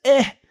just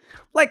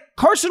Like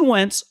Carson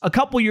Wentz, a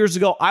couple years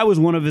ago, I was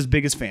one of his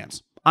biggest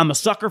fans. I'm a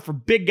sucker for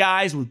big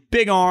guys with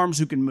big arms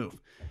who can move.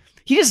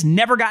 He just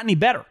never got any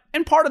better.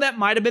 And part of that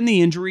might have been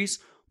the injuries.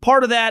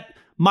 Part of that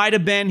might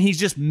have been he's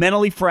just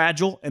mentally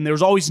fragile, and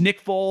there's always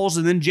Nick Foles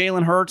and then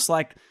Jalen Hurts.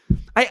 Like,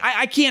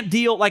 I can't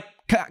deal, like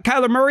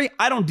Kyler Murray,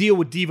 I don't deal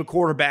with diva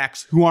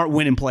quarterbacks who aren't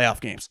winning playoff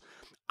games.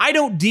 I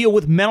don't deal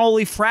with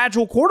mentally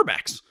fragile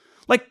quarterbacks.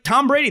 Like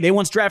Tom Brady, they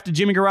once drafted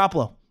Jimmy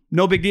Garoppolo.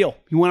 No big deal.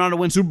 He went on to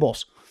win Super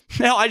Bowls.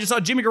 Hell, I just saw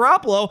Jimmy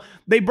Garoppolo.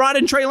 They brought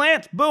in Trey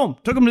Lance. Boom.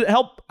 Took him to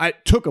help.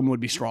 Took him would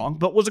be strong,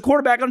 but was a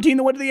quarterback on a team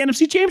that went to the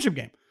NFC Championship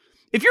game.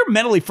 If you're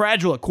mentally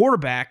fragile at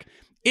quarterback,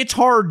 it's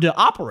hard to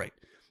operate.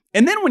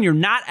 And then when you're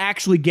not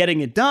actually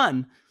getting it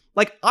done,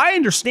 like I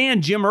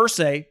understand Jim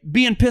Irsay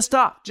being pissed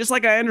off, just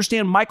like I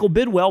understand Michael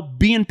Bidwell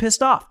being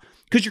pissed off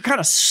because you're kind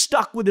of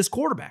stuck with this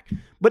quarterback.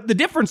 But the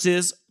difference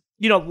is,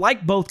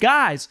 like both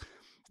guys,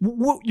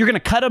 you're going to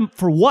cut him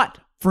for what?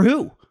 For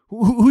who?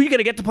 Who are you going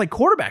to get to play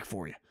quarterback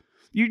for you?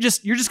 You're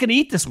just going to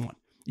eat this one.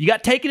 You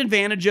got taken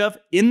advantage of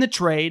in the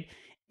trade,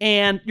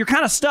 and you're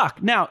kind of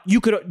stuck. Now, you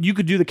could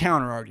do the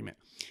counter argument.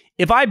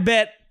 If I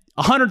bet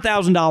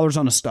 $100,000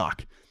 on a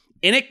stock,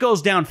 and it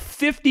goes down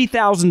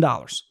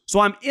 $50,000, so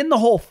I'm in the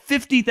hole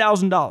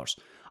 $50,000.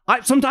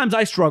 Sometimes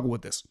I struggle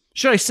with this.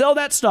 Should I sell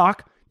that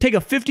stock, take a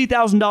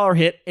 $50,000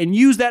 hit, and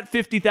use that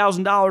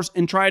 $50,000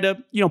 and try to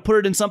put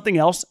it in something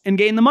else and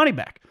gain the money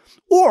back?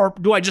 Or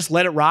do I just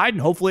let it ride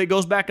and hopefully it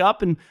goes back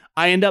up and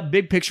I end up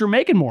big picture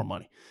making more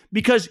money?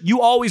 Because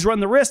you always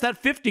run the risk that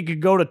 50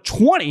 could go to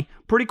 20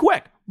 pretty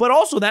quick. But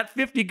also that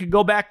 50 could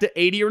go back to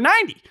 80 or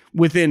 90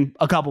 within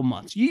a couple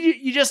months.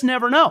 You just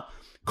never know.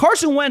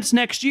 Carson Wentz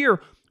next year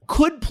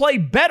could play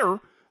better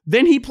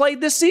than he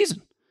played this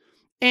season.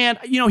 And,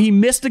 he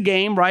missed a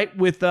game, right,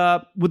 with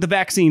the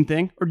vaccine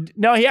thing. Or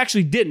no, he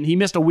actually didn't. He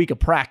missed a week of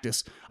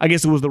practice. I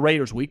guess it was the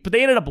Raiders week. But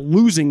they ended up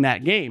losing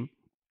that game,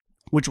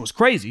 which was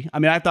crazy. I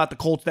mean, I thought the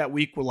Colts that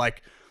week were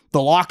like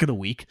the lock of the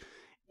week.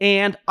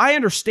 And I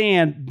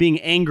understand being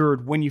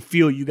angered when you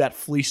feel you got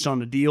fleeced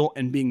on a deal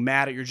and being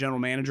mad at your general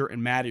manager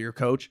and mad at your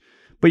coach,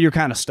 but you're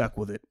kind of stuck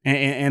with it.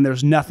 And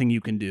there's nothing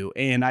you can do.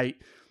 And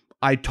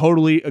I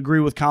totally agree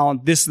with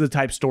Colin. This is the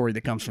type of story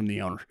that comes from the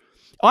owner.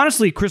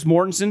 Honestly, Chris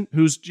Mortensen,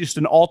 who's just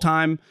an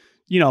all-time,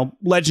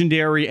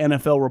 legendary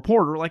NFL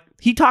reporter, like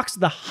he talks to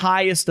the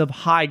highest of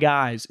high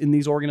guys in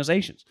these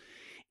organizations.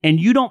 And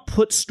you don't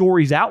put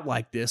stories out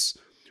like this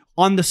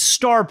on the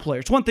star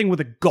player. It's one thing with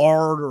a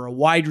guard or a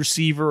wide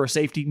receiver or a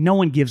safety. No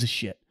one gives a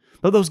shit.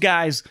 But those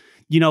guys,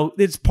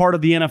 it's part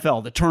of the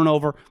NFL, the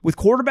turnover. With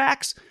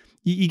quarterbacks,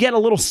 you get a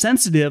little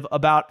sensitive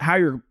about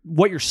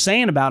what you're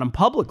saying about them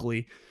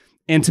publicly.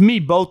 And to me,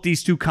 both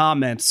these two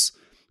comments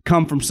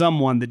come from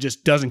someone that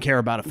just doesn't care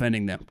about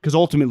offending them because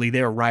ultimately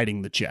they're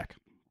writing the check.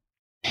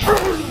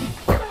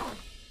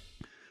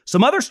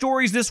 Some other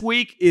stories this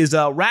week is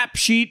a rap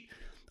sheet.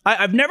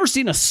 I've never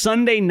seen a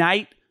Sunday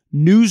night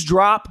news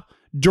drop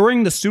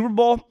during the Super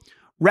Bowl.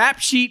 Rap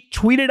Sheet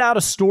tweeted out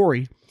a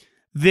story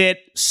that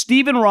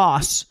Stephen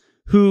Ross,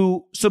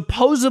 who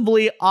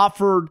supposedly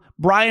offered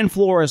Brian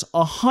Flores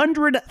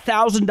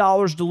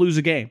 $100,000 to lose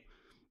a game.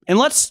 And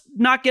let's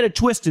not get it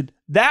twisted.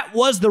 That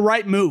was the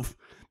right move.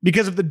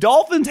 Because if the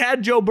Dolphins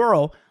had Joe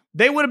Burrow,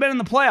 they would have been in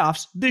the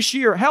playoffs this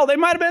year. Hell, they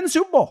might have been in the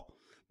Super Bowl.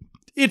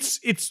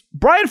 It's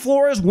Brian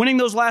Flores winning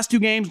those last two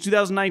games in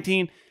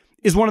 2019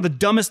 is one of the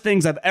dumbest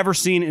things I've ever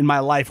seen in my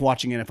life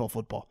watching NFL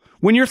football.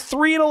 When you're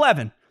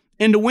 3-11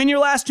 and to win your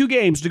last two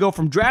games, to go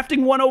from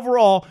drafting one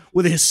overall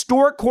with a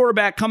historic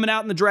quarterback coming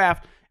out in the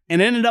draft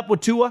and ended up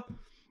with Tua,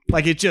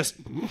 like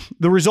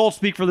the results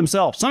speak for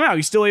themselves. Somehow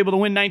he's still able to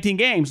win 19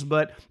 games,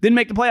 but didn't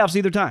make the playoffs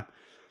either time.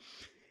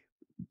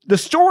 The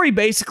story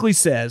basically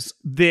says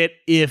that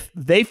if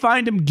they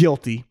find him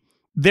guilty,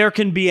 there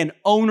can be an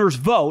owner's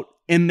vote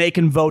and they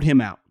can vote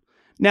him out.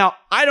 Now,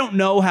 I don't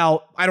know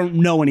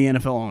any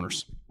NFL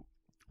owners,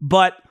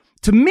 but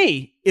to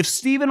me, if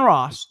Stephen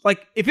Ross,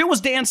 like if it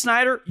was Dan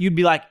Snyder, you'd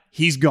be like,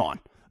 he's gone.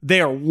 They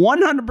are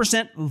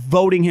 100%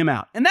 voting him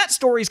out. And that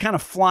story is kind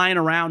of flying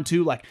around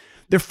too. Like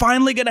they're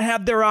finally going to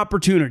have their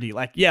opportunity.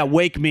 Like, yeah,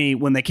 wake me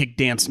when they kick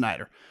Dan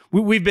Snyder.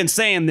 We've been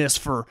saying this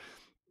for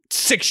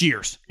 6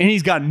 years and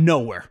he's gone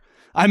nowhere.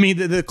 I mean,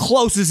 the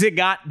closest it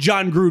got,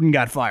 John Gruden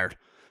got fired.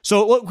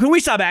 So look, can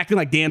we stop acting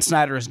like Dan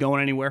Snyder is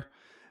going anywhere?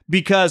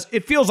 Because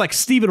it feels like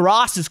Stephen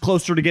Ross is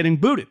closer to getting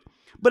booted.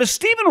 But if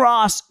Stephen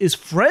Ross is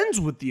friends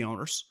with the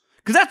owners,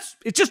 because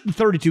it's just the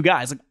 32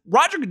 guys. Like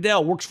Roger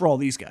Goodell works for all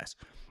these guys.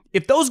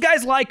 If those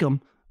guys like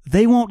him,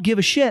 they won't give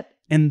a shit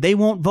and they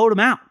won't vote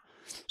him out.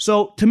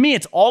 So to me,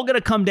 it's all going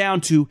to come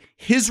down to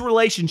his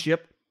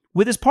relationship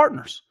with his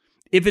partners.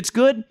 If it's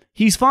good,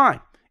 he's fine.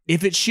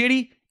 If it's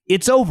shitty,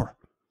 it's over.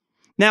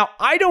 Now,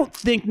 I don't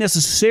think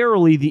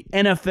necessarily the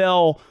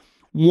NFL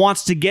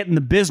wants to get in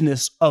the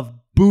business of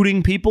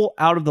booting people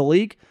out of the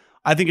league.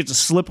 I think it's a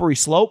slippery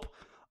slope.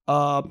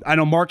 I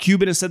know Mark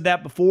Cuban has said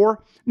that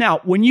before. Now,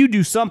 when you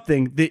do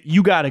something that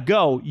you got to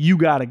go, you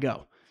got to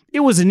go. It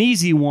was an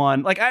easy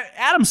one. Like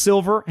Adam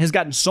Silver has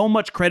gotten so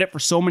much credit for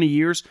so many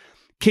years,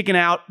 kicking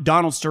out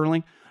Donald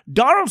Sterling.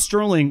 Donald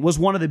Sterling was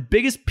one of the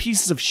biggest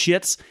pieces of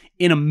shits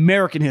in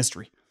American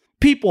history.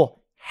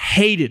 People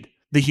hated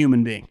the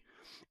human being.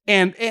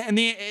 And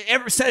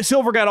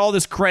Silver got all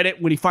this credit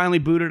when he finally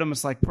booted him.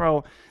 It's like,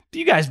 bro,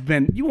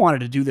 you wanted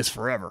to do this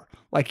forever.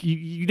 Like,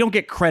 you don't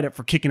get credit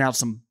for kicking out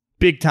some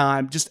big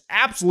time, just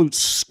absolute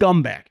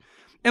scumbag.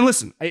 And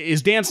listen,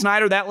 is Dan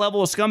Snyder that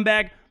level of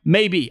scumbag?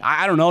 Maybe.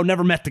 I don't know.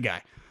 Never met the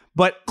guy.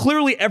 But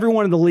clearly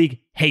everyone in the league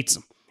hates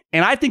him.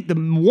 And I think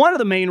one of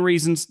the main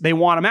reasons they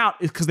want him out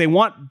is because they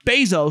want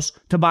Bezos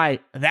to buy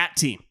that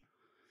team.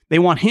 They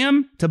want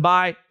him to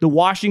buy the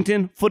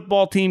Washington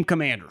football team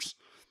Commanders.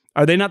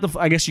 Are they not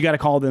I guess you got to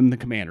call them the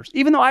Commanders.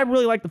 Even though I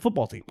really like the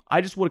football team.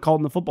 I just would have called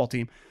them the football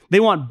team.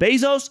 They want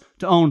Bezos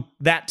to own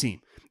that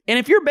team. And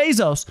if you're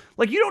Bezos,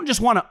 like, you don't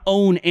just want to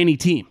own any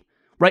team,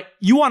 right?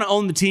 You want to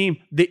own the team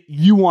that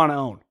you want to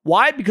own.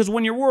 Why? Because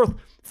when you're worth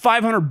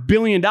 $500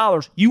 billion,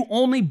 you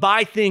only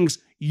buy things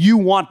you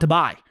want to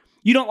buy.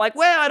 You don't like,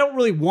 well, I don't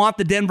really want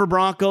the Denver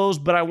Broncos,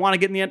 but I want to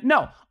get in the end.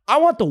 No, I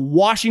want the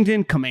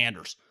Washington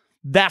Commanders.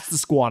 That's the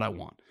squad I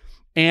want.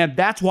 And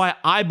that's why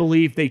I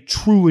believe they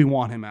truly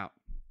want him out.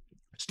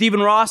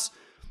 Stephen Ross,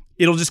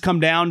 it'll just come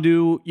down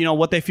to,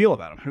 what they feel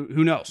about him.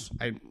 Who knows?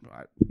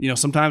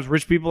 Sometimes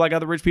rich people like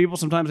other rich people.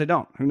 Sometimes they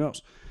don't. Who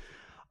knows?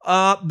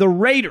 The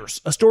Raiders,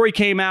 a story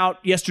came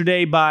out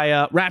yesterday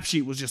by Rap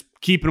Sheet, was just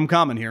keeping them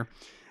coming here,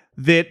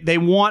 that they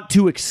want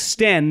to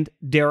extend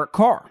Derek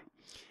Carr.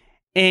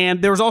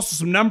 And there was also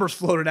some numbers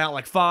floated out,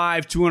 like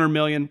 $200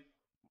 million.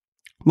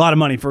 A lot of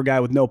money for a guy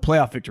with no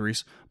playoff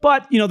victories.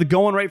 But, the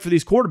going rate for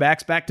these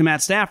quarterbacks, back to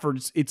Matt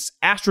Stafford, it's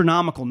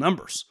astronomical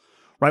numbers.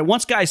 Right?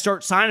 Once guys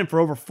start signing for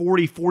over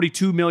 $40,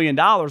 $42 million,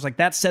 like,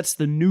 that sets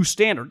the new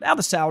standard. Now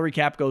the salary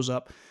cap goes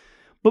up.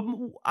 But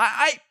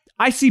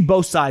I see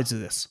both sides of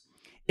this.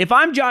 If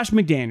I'm Josh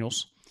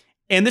McDaniels,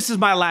 and this is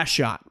my last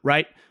shot,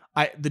 right?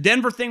 The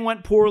Denver thing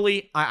went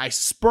poorly. I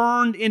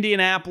spurned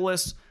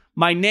Indianapolis.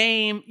 My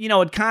name,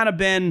 had kind of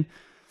been,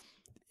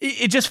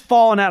 it just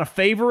fallen out of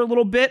favor a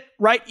little bit,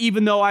 right?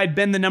 Even though I'd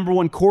been the number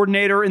one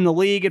coordinator in the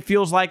league, it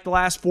feels like the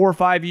last 4 or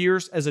 5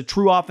 years as a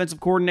true offensive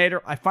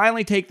coordinator. I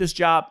finally take this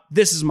job.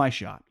 This is my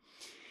shot.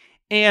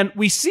 And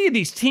we see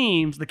these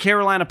teams, the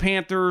Carolina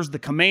Panthers, the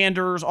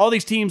Commanders, all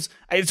these teams.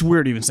 It's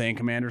weird even saying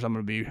Commanders. I'm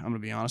going to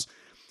be honest.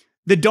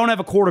 That don't have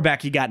a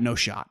quarterback. You got no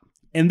shot.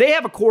 And they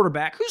have a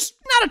quarterback who's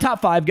not a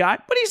top 5 guy,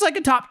 but he's like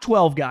a top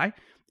 12 guy.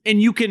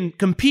 And you can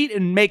compete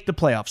and make the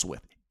playoffs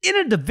with. In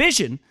a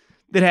division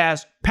that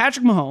has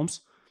Patrick Mahomes,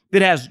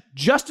 that has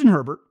Justin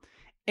Herbert,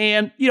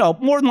 and,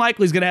 more than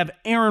likely is going to have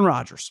Aaron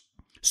Rodgers.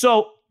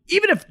 So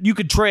even if you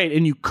could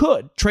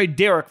trade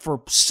Derek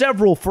for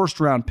several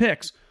first-round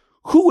picks,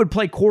 who would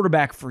play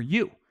quarterback for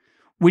you?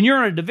 When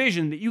you're in a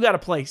division that you got to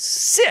play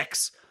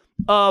 6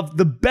 of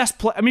the best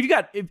play. I mean,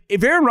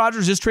 if Aaron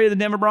Rodgers is traded to the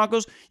Denver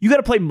Broncos, you got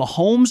to play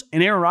Mahomes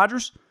and Aaron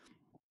Rodgers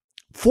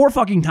 4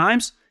 fucking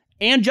times.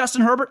 And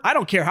Justin Herbert, I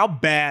don't care how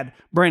bad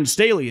Brandon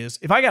Staley is.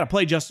 If I got to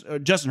play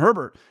Justin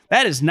Herbert,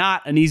 that is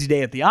not an easy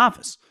day at the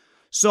office.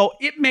 So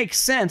it makes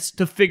sense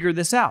to figure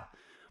this out.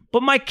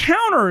 But my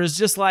counter is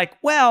just like,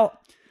 well,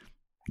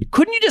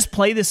 couldn't you just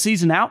play this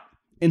season out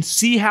and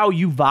see how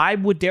you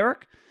vibe with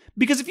Derek?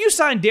 Because if you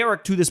sign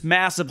Derek to this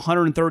massive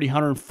 $130,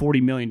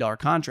 $140 million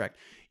contract,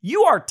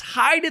 you are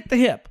tied at the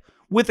hip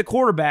with a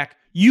quarterback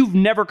you've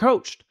never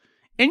coached.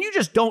 And you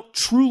just don't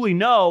truly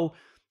know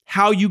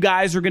how you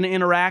guys are going to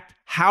interact,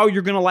 how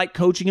you're going to like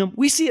coaching them.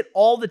 We see it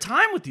all the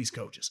time with these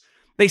coaches.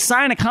 They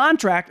sign a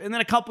contract, and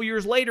then a couple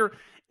years later,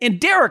 and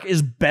Derek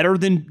is better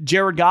than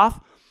Jared Goff,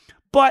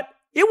 but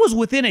it was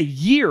within a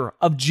year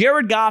of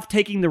Jared Goff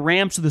taking the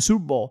Rams to the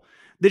Super Bowl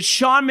that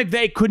Sean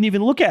McVay couldn't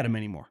even look at him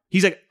anymore.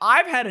 He's like,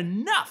 I've had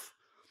enough.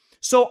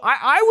 So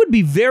I would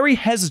be very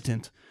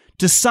hesitant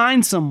to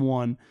sign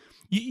someone.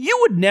 You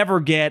would never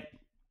get,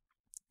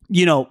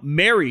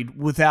 married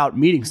without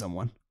meeting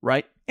someone,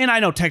 right? And I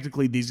know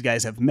technically these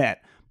guys have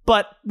met,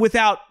 but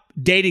without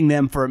dating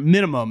them for a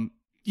minimum,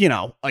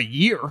 a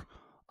year,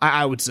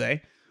 I would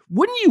say.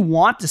 Wouldn't you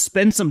want to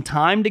spend some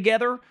time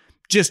together?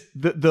 Just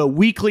the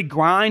weekly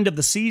grind of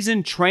the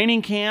season,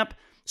 training camp,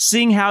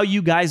 seeing how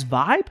you guys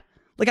vibe?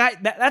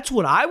 Like that's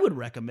what I would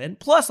recommend.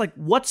 Plus, like,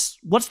 what's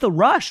the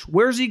rush?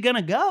 Where's he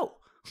gonna go?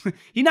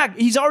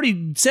 He's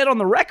already said on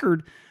the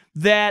record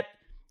that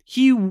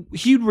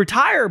he'd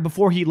retire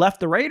before he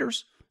left the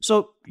Raiders.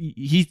 So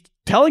he's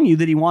telling you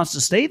that he wants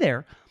to stay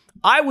there.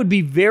 I would be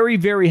very,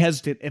 very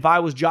hesitant if I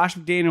was Josh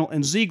McDaniel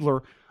and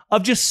Ziegler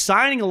of just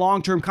signing a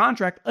long-term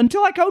contract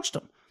until I coached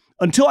them,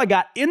 until I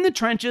got in the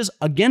trenches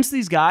against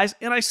these guys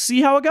and I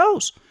see how it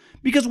goes.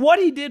 Because what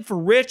he did for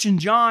Rich and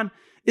John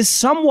is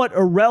somewhat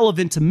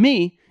irrelevant to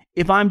me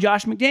if I'm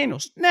Josh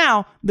McDaniels.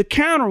 Now, the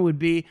counter would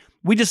be,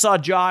 we just saw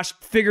Josh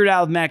figure it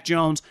out with Mac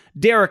Jones.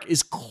 Derek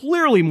is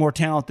clearly more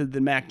talented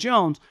than Mac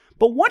Jones.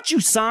 But once you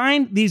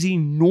sign these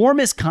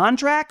enormous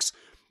contracts,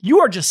 you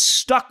are just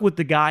stuck with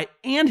the guy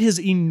and his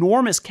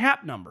enormous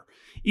cap number.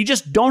 You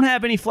just don't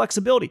have any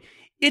flexibility.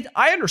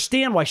 I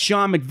understand why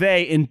Sean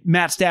McVay and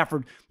Matt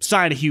Stafford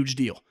signed a huge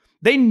deal.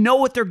 They know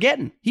what they're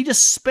getting. He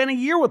just spent a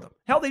year with them.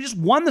 Hell, they just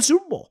won the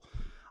Super Bowl.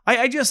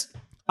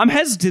 I'm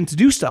hesitant to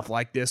do stuff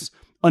like this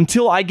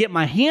until I get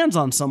my hands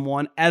on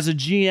someone as a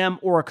GM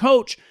or a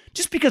coach,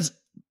 just because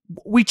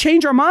we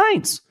change our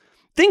minds.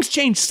 Things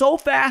change so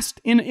fast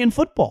in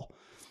football.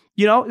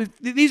 You know,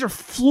 these are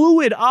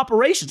fluid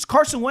operations.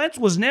 Carson Wentz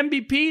was an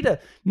MVP to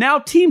now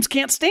teams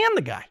can't stand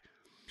the guy.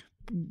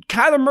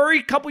 Kyler Murray,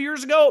 a couple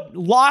years ago,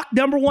 locked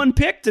 #1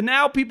 pick to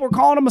now people are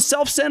calling him a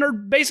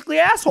self-centered, basically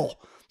asshole.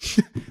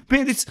 I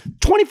mean, it's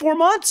 24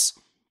 months.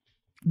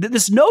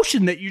 This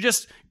notion that you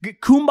just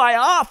get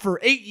kumbaya for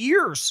 8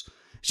 years,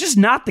 it's just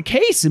not the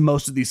case in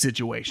most of these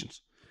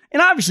situations.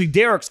 And obviously,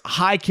 Derek's a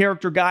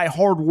high-character guy,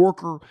 hard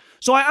worker.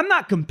 So I'm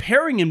not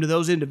comparing him to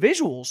those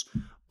individuals,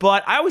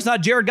 but I always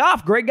thought Jared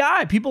Goff, great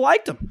guy. People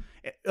liked him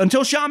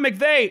until Sean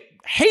McVay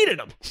hated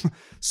him.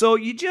 So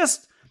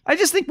I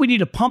just think we need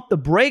to pump the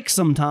brakes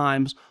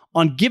sometimes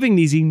on giving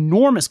these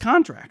enormous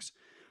contracts.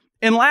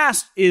 And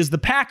last is the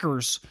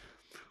Packers.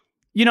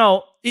 You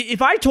know,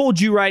 if I told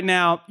you right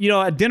now, you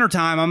know, at dinner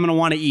time, I'm going to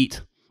want to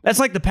eat. That's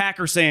like the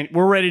Packers saying,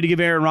 we're ready to give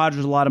Aaron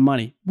Rodgers a lot of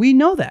money. We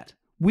know that.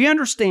 We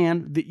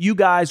understand that you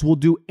guys will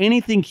do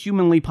anything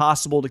humanly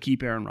possible to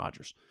keep Aaron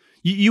Rodgers.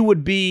 You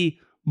would be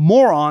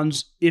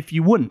morons if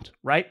you wouldn't,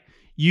 right?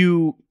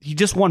 He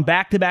just won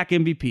back-to-back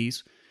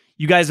MVPs.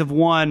 You guys have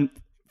won,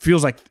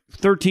 feels like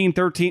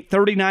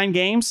 39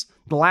 games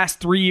the last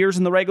 3 years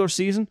in the regular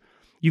season.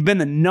 You've been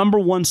the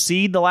 #1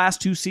 seed the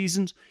last 2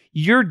 seasons.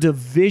 Your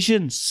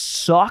division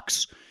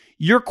sucks.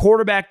 Your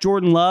quarterback,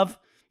 Jordan Love,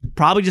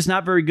 probably just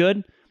not very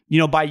good. You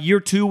know, by year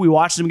 2, we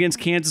watched him against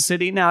Kansas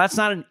City. Now, that's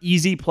not an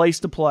easy place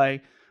to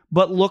play,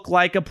 but look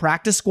like a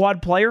practice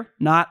squad player,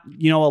 not,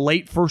 you know, a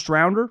late first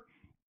rounder.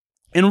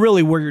 And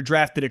really where you're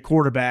drafted at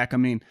quarterback, I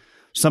mean,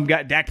 some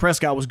guy, Dak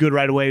Prescott was good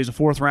right away. He was a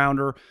 4th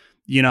rounder.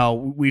 You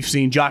know, we've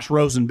seen Josh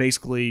Rosen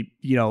basically,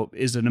 you know,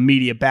 is an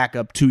immediate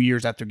backup 2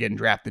 years after getting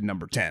drafted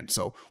number 10.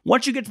 So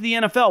once you get to the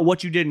NFL,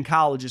 what you did in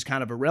college is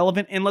kind of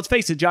irrelevant. And let's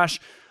face it,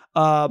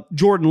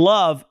 Jordan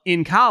Love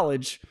in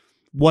college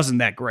wasn't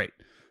that great.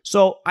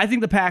 So I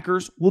think the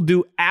Packers will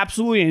do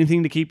absolutely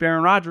anything to keep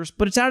Aaron Rodgers,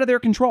 but it's out of their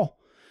control.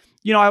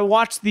 You know, I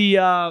watched the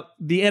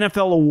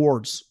NFL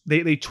awards.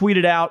 They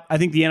tweeted out, I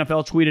think the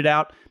NFL tweeted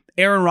out,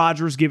 Aaron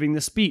Rodgers giving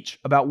the speech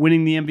about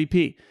winning the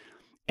MVP.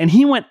 And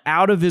he went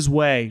out of his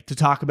way to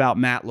talk about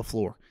Matt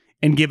LaFleur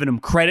and giving him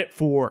credit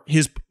for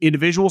his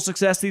individual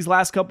success these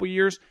last couple of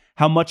years,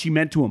 how much he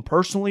meant to him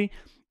personally.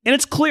 And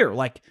it's clear,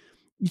 like,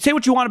 you say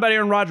what you want about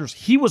Aaron Rodgers,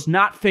 he was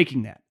not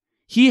faking that.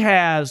 He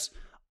has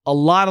a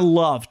lot of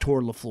love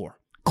toward LaFleur.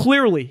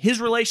 Clearly,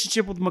 his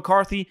relationship with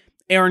McCarthy,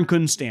 Aaron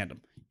couldn't stand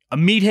him. A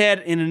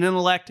meathead and an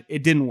intellect,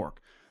 it didn't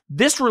work.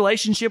 This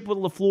relationship with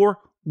LaFleur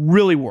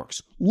really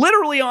works.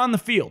 Literally on the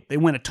field. They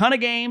win a ton of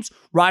games.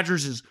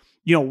 Rodgers is,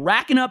 you know,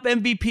 racking up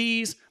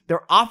MVPs.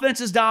 Their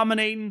offense is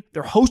dominating.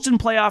 They're hosting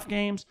playoff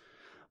games.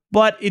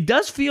 But it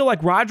does feel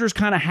like Rodgers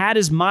kind of had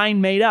his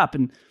mind made up.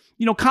 And,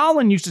 you know,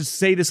 Colin used to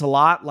say this a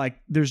lot, like,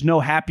 there's no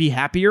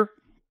happier.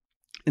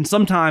 And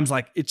sometimes,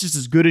 like, it's just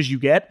as good as you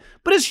get.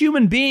 But as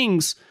human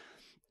beings,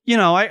 you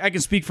know, I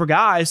can speak for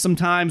guys.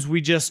 Sometimes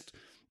we just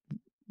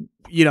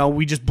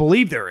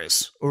believe there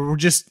is. Or we're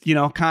just, you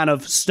know, kind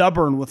of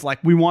stubborn with,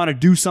 like, we want to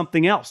do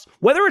something else.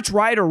 Whether it's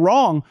right or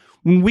wrong,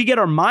 when we get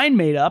our mind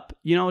made up,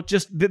 you know,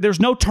 there's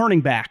no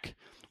turning back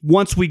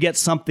once we get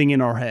something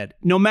in our head.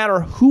 No matter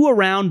who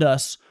around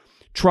us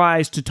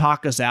tries to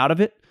talk us out of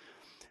it,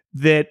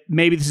 that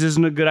maybe this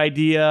isn't a good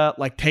idea,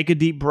 like, take a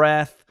deep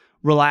breath,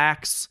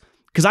 relax.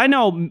 Because I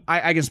know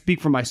I can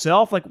speak for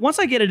myself. Like, once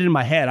I get it in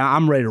my head,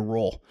 I'm ready to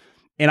roll.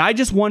 And I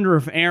just wonder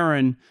if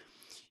Aaron,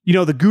 you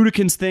know, the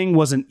Gutekunst thing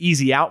was an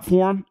easy out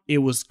for him. It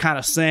was kind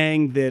of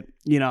saying that,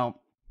 you know,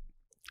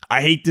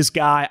 I hate this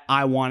guy,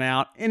 I want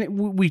out. And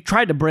we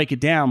tried to break it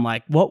down.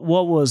 Like, it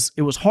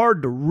was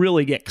hard to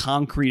really get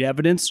concrete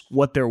evidence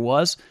what there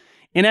was.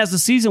 And as the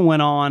season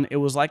went on, it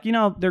was like, you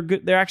know, they're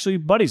good. They're actually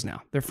buddies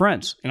now. They're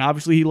friends. And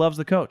obviously he loves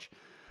the coach.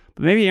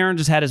 But maybe Aaron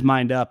just had his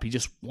mind up. He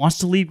just wants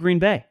to leave Green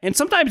Bay. And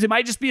sometimes it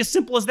might just be as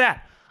simple as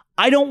that.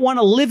 I don't want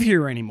to live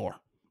here anymore.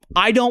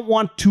 I don't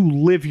want to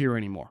live here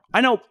anymore.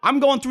 I know I'm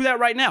going through that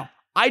right now.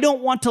 I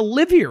don't want to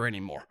live here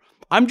anymore.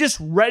 I'm just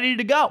ready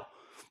to go.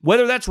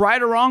 Whether that's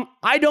right or wrong,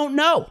 I don't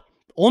know.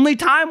 Only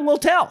time will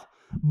tell.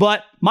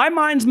 But my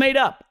mind's made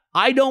up.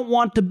 I don't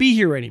want to be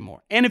here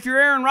anymore. And if you're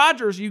Aaron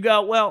Rodgers, you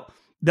go, well,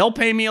 they'll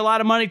pay me a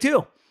lot of money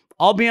too.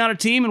 I'll be on a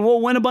team and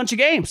we'll win a bunch of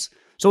games.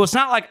 So it's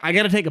not like I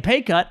got to take a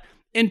pay cut.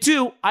 And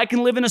 2, I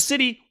can live in a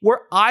city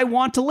where I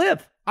want to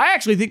live. I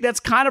actually think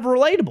that's kind of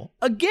relatable.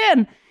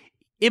 Again,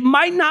 it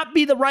might not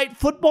be the right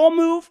football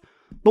move,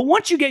 But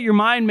once you get your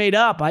mind made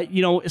up,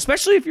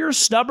 especially if you're a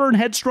stubborn,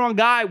 headstrong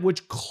guy,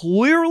 which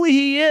clearly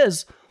he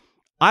is,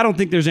 I don't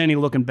think there's any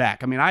looking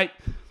back. I mean,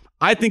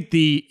 I think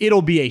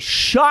it'll be a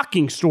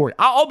shocking story.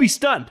 I'll be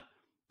stunned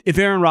if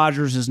Aaron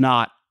Rodgers is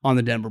not on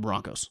the Denver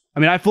Broncos. I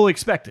mean, I fully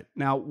expect it.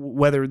 Now,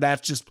 whether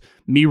that's just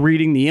me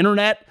reading the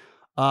internet,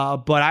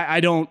 but I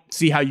don't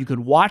see how you could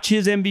watch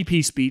his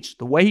MVP speech,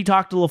 the way he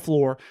talked to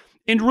LaFleur,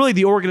 and really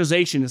the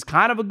organization is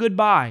kind of a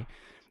goodbye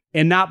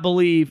and not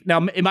believe.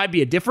 Now, it might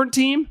be a different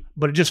team,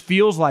 but it just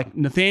feels like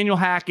Nathaniel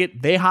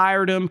Hackett, they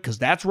hired him because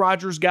that's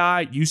Rodgers'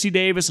 guy. UC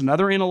Davis,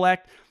 another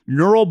intellect,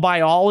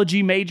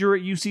 neurobiology major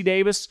at UC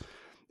Davis.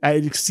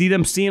 I see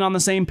them seeing on the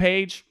same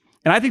page.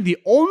 And I think the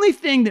only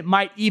thing that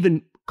might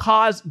even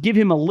give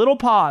him a little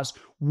pause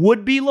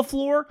would be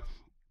LaFleur,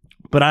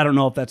 but I don't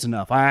know if that's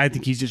enough. I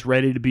think he's just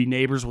ready to be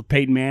neighbors with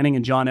Peyton Manning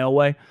and John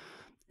Elway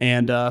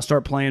and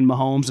start playing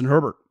Mahomes and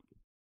Herbert.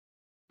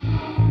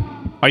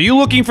 Are you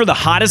looking for the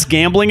hottest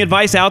gambling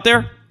advice out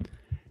there?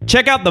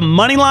 Check out the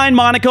Moneyline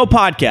Monaco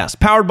podcast,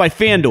 powered by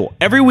FanDuel.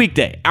 Every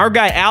weekday, our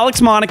guy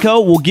Alex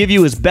Monaco will give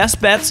you his best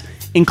bets,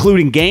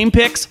 including game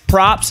picks,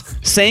 props,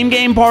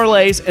 same-game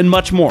parlays, and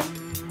much more.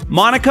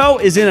 Monaco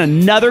is in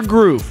another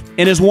groove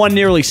and has won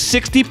nearly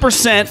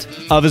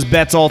 60% of his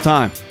bets all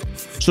time.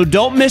 So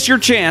don't miss your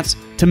chance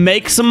to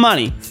make some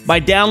money by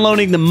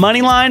downloading the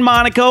Moneyline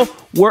Monaco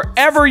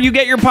wherever you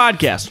get your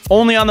podcasts,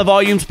 only on the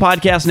Volumes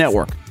Podcast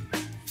Network.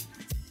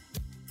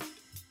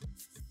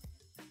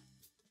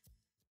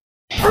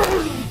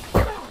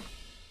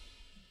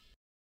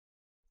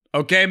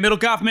 Okay,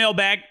 Middlecoff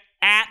Mailbag.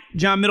 At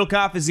John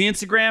Middlecoff is the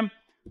Instagram.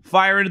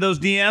 Fire into those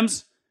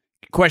DMs.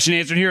 Question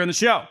answered here on the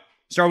show.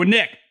 Start with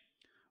Nick.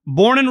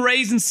 Born and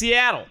raised in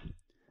Seattle.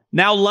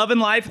 Now loving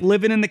life,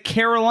 living in the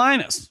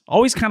Carolinas.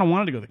 Always kind of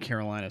wanted to go to the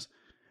Carolinas.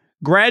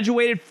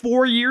 Graduated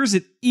 4 years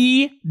at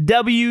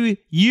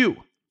EWU,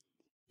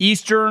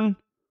 Eastern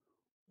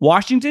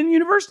Washington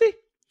University.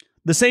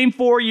 The same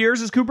 4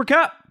 years as Cooper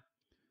Kupp.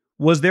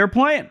 Was there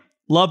playing.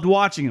 Loved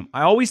watching him.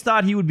 I always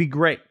thought he would be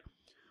great.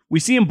 We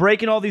see him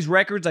breaking all these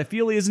records. I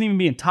feel he isn't even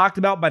being talked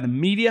about by the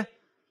media.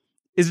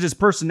 Is it his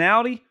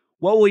personality?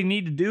 What will he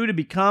need to do to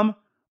become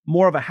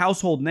more of a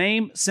household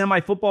name?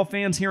 Semi-football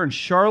fans here in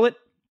Charlotte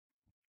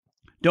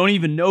don't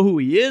even know who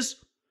he is.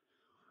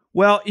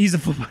 Well, he's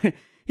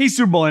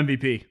Super Bowl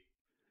MVP.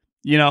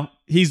 You know,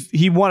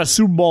 he won a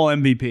Super Bowl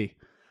MVP.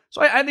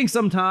 So I think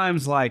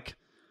sometimes, like,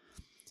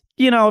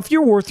 you know, if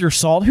you're worth your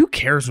salt, who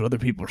cares what other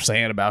people are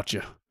saying about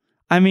you?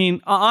 I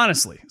mean,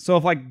 honestly. So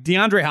if like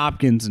DeAndre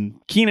Hopkins and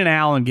Keenan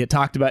Allen get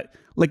talked about,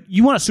 like,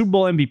 you won a Super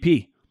Bowl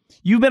MVP.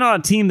 You've been on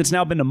a team that's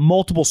now been to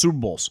multiple Super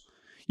Bowls.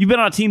 You've been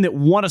on a team that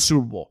won a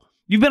Super Bowl.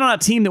 You've been on a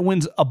team that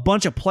wins a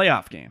bunch of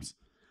playoff games.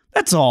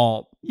 That's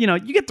all. You know,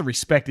 you get the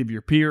respect of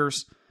your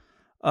peers.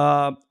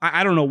 I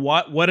don't know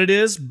what it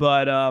is,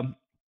 but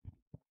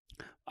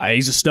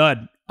he's a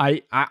stud.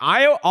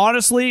 I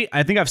honestly,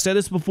 I think I've said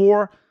this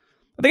before.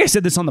 I think I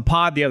said this on the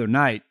pod the other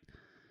night.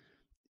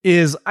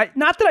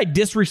 Not that I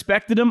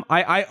disrespected him.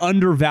 I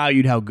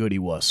undervalued how good he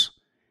was.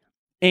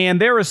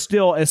 And there is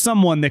still, as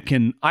someone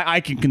that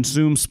I can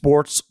consume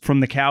sports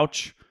from the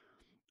couch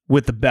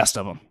with the best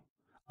of them.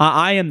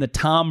 I am the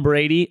Tom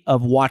Brady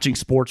of watching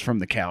sports from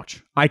the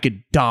couch. I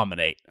could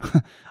dominate.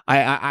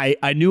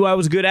 I knew I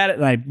was good at it,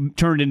 and I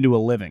turned it into a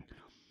living.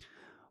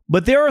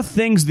 But there are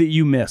things that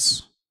you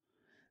miss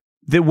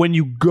that when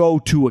you go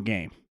to a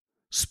game,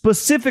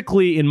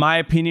 specifically, in my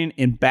opinion,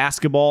 in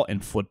basketball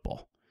and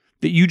football,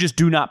 that you just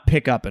do not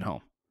pick up at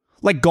home.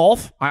 Like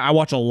golf, I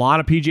watch a lot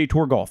of PGA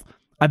Tour golf.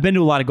 I've been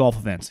to a lot of golf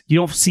events. You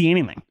don't see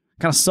anything.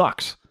 It kind of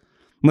sucks.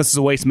 Unless it's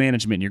a Waste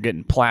Management and you're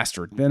getting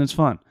plastered. Then it's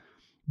fun.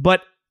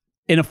 But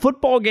in a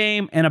football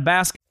game and a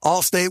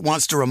basketball... Allstate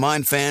wants to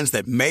remind fans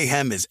that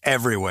mayhem is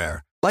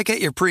everywhere. Like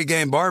at your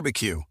pregame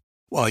barbecue.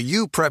 While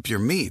you prep your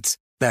meats,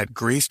 that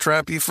grease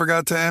trap you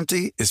forgot to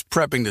empty is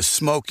prepping to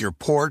smoke your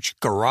porch,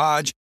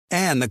 garage,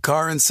 and the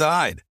car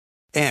inside.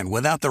 And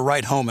without the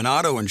right home and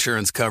auto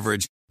insurance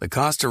coverage, the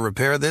cost to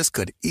repair this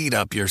could eat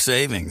up your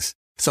savings.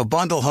 So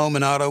bundle home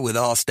and auto with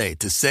Allstate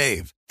to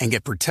save and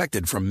get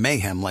protected from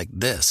mayhem like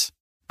this.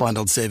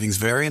 Bundled savings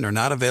vary and are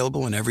not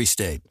available in every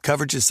state.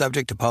 Coverage is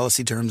subject to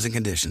policy terms and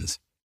conditions.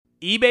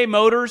 eBay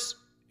Motors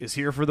is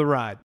here for the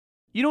ride.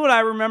 You know what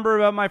I remember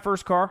about my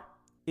first car?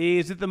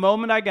 Is at the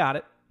moment I got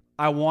it,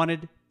 I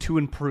wanted to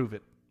improve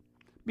it.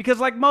 Because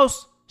like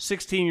most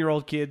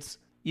 16-year-old kids,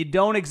 you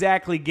don't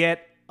exactly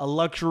get a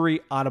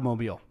luxury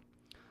automobile.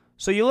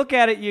 So you look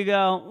at it, you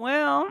go,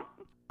 well,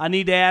 I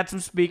need to add some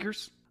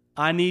speakers.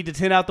 I need to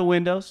tint out the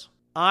windows.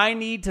 I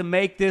need to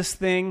make this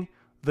thing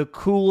the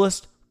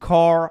coolest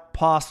car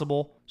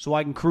possible so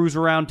I can cruise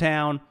around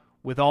town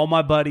with all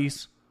my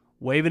buddies,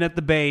 waving at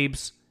the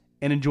babes,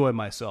 and enjoy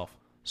myself.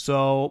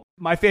 So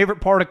my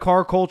favorite part of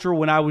car culture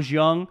when I was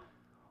young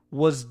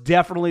was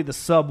definitely the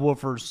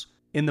subwoofers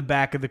in the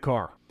back of the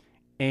car.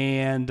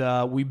 And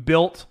we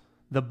built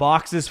the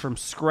boxes from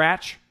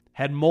scratch,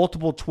 had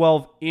multiple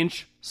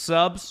 12-inch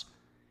subs,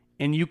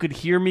 and you could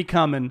hear me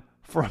coming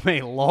from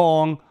a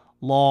long,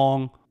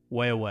 long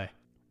way away.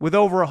 With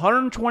over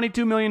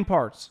 122 million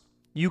parts,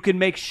 you can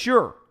make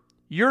sure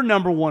your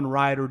number one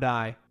ride or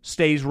die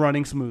stays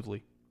running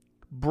smoothly.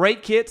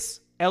 Brake kits,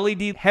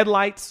 LED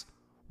headlights,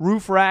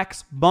 roof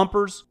racks,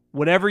 bumpers,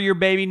 whatever your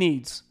baby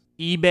needs,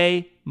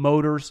 eBay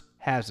Motors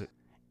has it.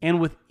 And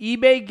with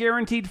eBay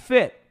Guaranteed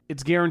Fit,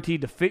 it's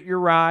guaranteed to fit your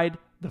ride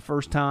the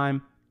first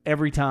time,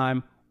 every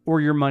time, or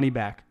your money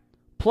back.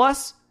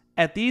 Plus,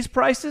 at these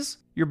prices,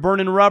 you're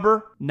burning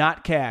rubber,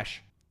 not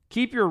cash.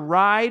 Keep your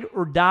ride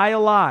or die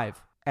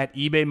alive at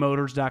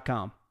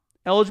ebaymotors.com.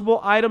 Eligible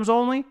items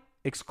only.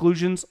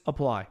 Exclusions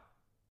apply.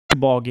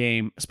 Ball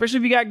game, especially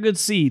if you got good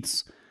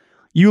seats,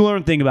 you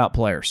learn things about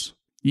players.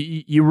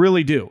 You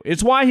really do.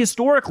 It's why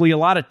historically a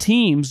lot of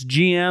teams,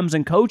 GMs,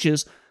 and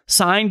coaches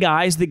sign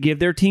guys that give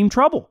their team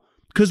trouble.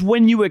 Because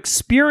when you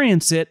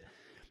experience it,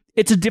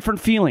 it's a different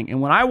feeling.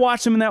 And when I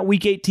watched him in that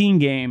Week 18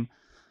 game,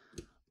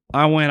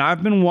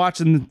 I've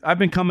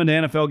been coming to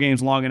NFL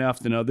games long enough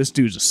to know this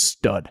dude's a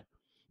stud.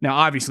 Now,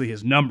 obviously,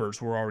 his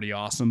numbers were already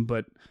awesome,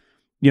 but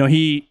not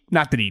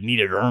that he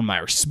needed to earn my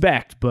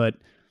respect, but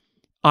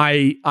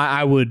I'd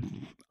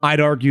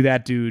argue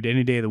that dude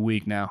any day of the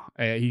week now.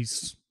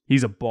 He's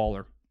a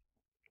baller.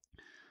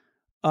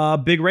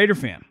 Big Raider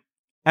fan.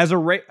 As a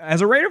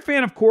Raider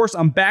fan, of course,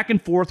 I'm back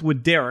and forth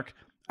with Derek.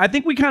 I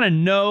think we kind of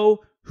know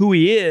who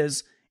he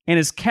is, and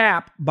his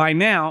cap by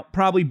now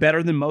probably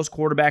better than most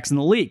quarterbacks in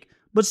the league,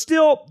 but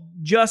still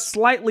just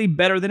slightly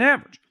better than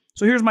average.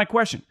 So here's my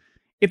question.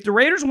 If the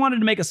Raiders wanted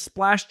to make a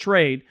splash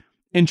trade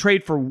and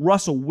trade for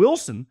Russell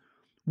Wilson,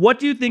 what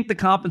do you think the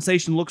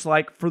compensation looks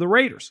like for the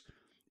Raiders?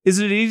 Is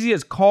it as easy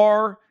as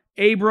Carr,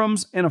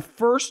 Abrams, and a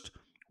first,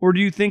 or do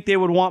you think they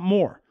would want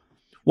more?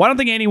 Well, I don't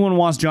think anyone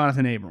wants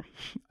Jonathan Abram.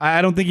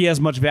 I don't think he has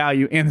much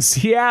value. And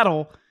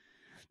Seattle,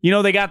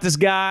 they got this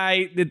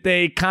guy that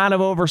they kind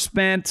of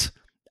overspent.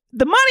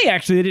 The money,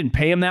 actually, they didn't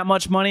pay him that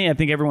much money. I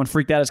think everyone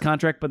freaked out his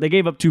contract, but they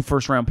gave up 2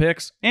 first-round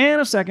picks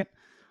and a second.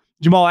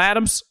 Jamal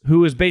Adams,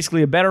 who is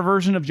basically a better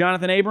version of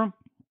Jonathan Abram.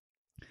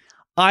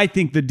 I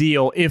think the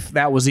deal, if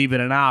that was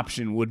even an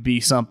option, would be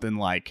something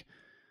like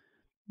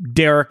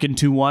Derek and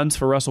 2 1s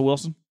for Russell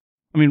Wilson.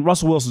 I mean,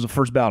 Russell Wilson's a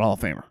first ballot Hall of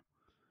Famer.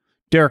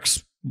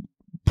 Derek's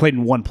played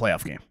in 1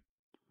 playoff game.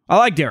 I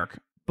like Derek,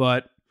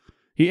 but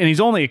he's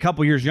only a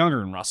couple years younger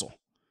than Russell.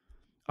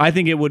 I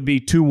think it would be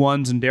 2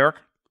 1s and Derek.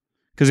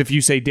 Because if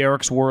you say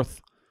Derek's worth,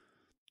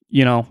 2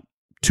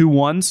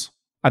 1s,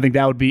 I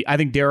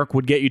think Derek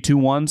would get you 2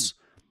 1s.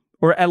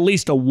 Or at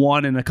least a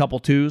 1 and a couple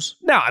 2s.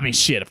 No, I mean,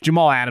 shit. If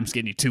Jamal Adams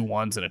getting you 2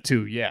 1s and a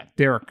 2, yeah,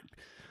 Derek.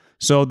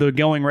 So the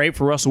going rate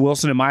for Russell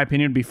Wilson, in my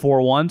opinion, would be 4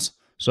 1s.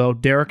 So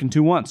Derek and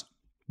 2 1s.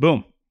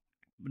 Boom.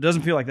 It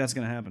doesn't feel like that's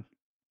going to happen.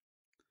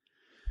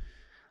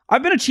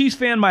 I've been a Chiefs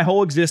fan my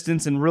whole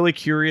existence and really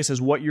curious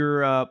as what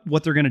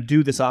they're going to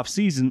do this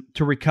offseason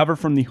to recover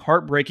from the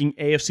heartbreaking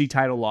AFC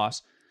title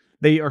loss.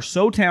 They are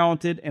so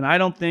talented, and I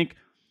don't think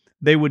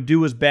they would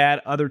do as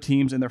bad other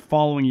teams in their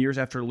following years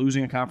after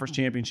losing a conference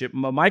championship.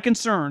 But my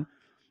concern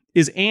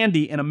is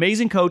Andy, an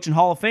amazing coach and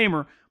Hall of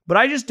Famer, but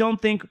I just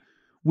don't think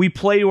we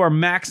play to our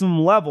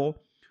maximum level.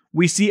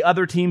 We see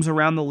other teams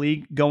around the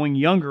league going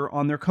younger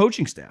on their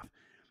coaching staff.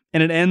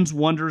 And it ends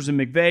wonders in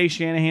McVay,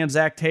 Shanahan,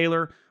 Zach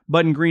Taylor,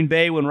 but in Green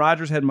Bay when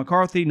Rodgers had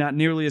McCarthy, not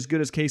nearly as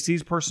good as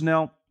KC's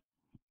personnel.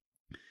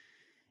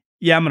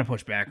 Yeah, I'm going to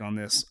push back on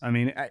this. I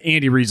mean,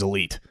 Andy Reid's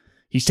elite.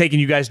 He's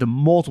taken you guys to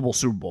multiple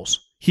Super Bowls.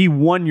 He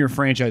won your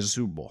franchise a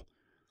Super Bowl.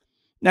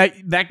 Now,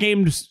 that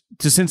game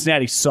to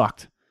Cincinnati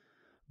sucked.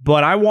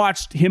 But I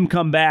watched him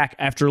come back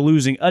after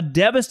losing a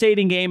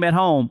devastating game at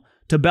home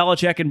to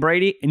Belichick and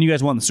Brady, and you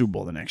guys won the Super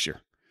Bowl the next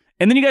year.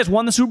 And then you guys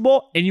won the Super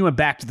Bowl, and you went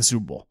back to the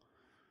Super Bowl.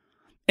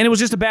 And it was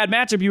just a bad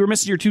matchup. You were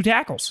missing your 2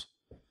 tackles.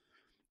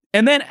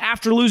 And then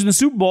after losing the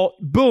Super Bowl,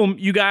 boom,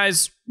 you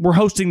guys were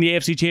hosting the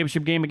AFC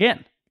Championship game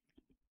again.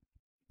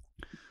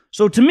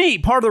 So to me,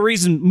 part of the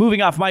reason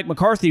moving off Mike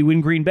McCarthy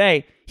in Green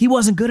Bay, he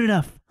wasn't good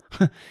enough.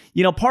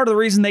 Part of the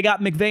reason they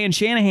got McVay and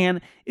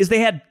Shanahan is they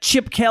had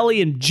Chip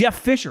Kelly and Jeff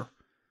Fisher.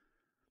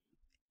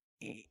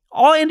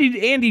 All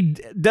Andy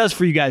does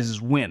for you guys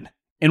is win,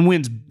 and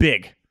wins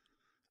big.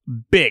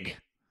 Big.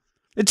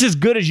 It's as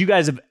good as you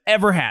guys have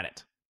ever had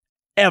it.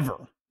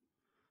 Ever.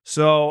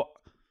 So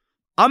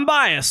I'm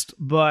biased,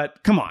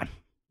 but come on.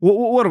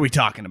 What are we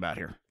talking about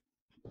here?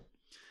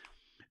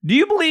 Do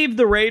you believe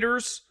the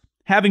Raiders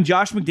having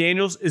Josh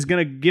McDaniels is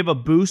going to give a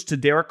boost to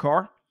Derek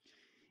Carr?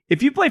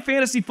 If you play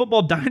Fantasy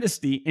Football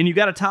Dynasty and you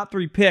got a top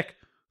 3 pick,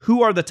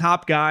 who are the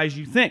top guys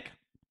you think?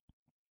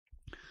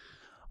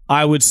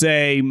 I would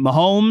say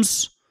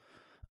Mahomes.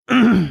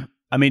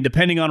 I mean,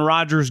 depending on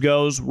Rodgers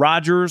goes,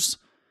 Rodgers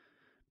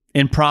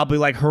and probably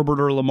like Herbert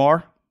or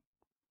Lamar.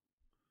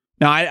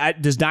 Now,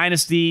 does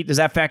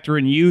that factor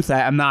in youth?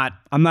 I'm not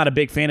a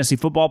big fantasy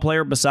football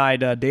player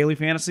beside daily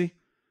fantasy,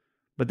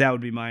 but that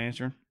would be my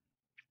answer.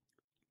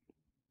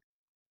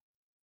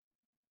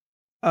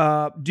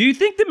 Do you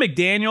think that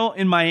McDaniel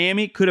in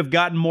Miami could have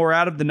gotten more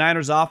out of the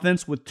Niners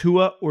offense with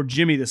Tua or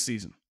Jimmy this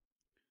season?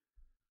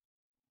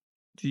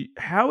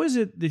 How is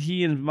it that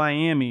he in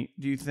Miami,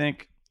 do you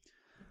think?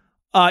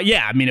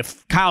 Yeah, I mean,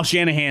 if Kyle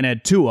Shanahan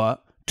had Tua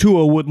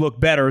would look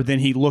better than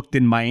he looked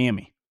in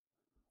Miami.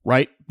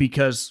 right?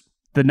 Because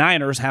the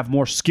Niners have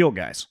more skill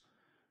guys.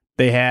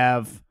 They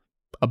have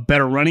a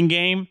better running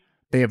game.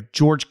 They have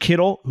George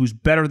Kittle, who's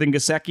better than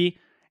Gesicki,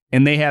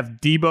 and they have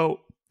Debo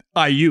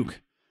Ayuk.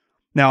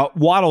 Now,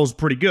 Waddle's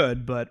pretty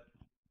good, but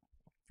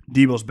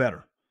Debo's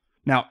better.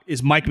 Now,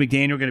 is Mike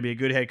McDaniel going to be a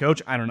good head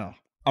coach? I don't know.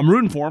 I'm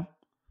rooting for him.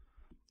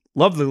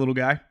 Love the little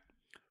guy,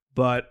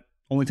 but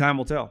only time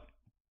will tell.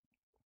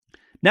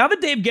 Now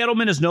that Dave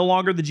Gettleman is no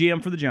longer the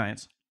GM for the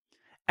Giants,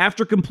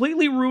 after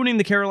completely ruining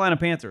the Carolina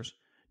Panthers,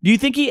 do you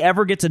think he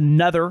ever gets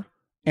another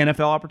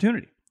NFL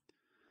opportunity?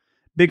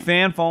 Big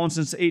fan, following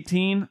since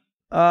 18.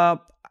 I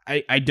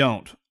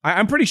don't.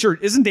 I'm pretty sure,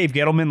 isn't Dave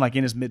Gettleman like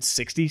in his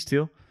mid-60s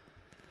too?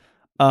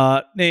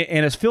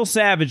 And as Phil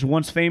Savage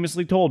once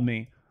famously told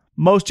me,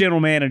 most general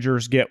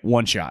managers get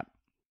one shot.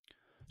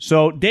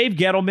 So Dave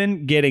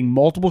Gettleman getting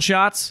multiple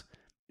shots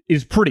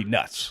is pretty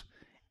nuts.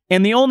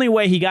 And the only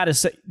way he got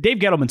his... Dave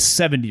Gettleman's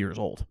 70 years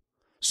old.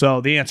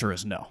 So the answer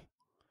is no.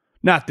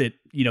 Not that,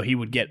 he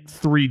would get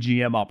 3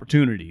 GM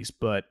opportunities,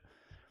 but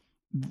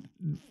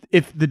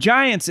if the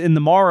Giants and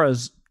the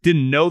Maras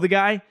didn't know the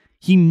guy,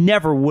 he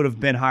never would have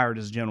been hired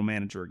as general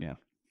manager again.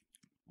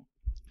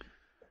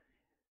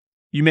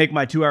 You make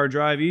my 2-hour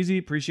drive easy.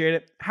 Appreciate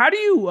it. How do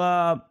you...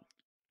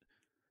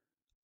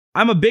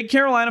 I'm a big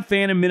Carolina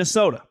fan in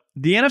Minnesota.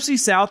 The NFC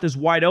South is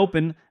wide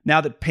open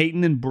now that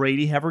Peyton and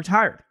Brady have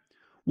retired.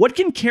 What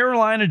can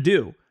Carolina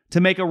do to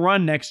make a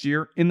run next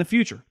year in the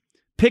future?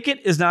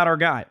 Pickett is not our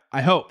guy,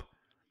 I hope.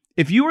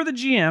 If you were the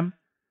GM,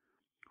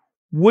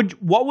 what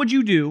would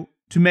you do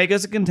to make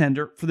us a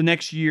contender for the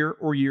next year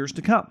or years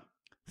to come?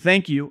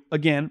 Thank you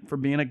again for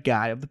being a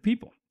guy of the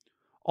people.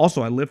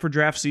 Also, I live for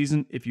draft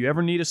season. If you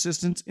ever need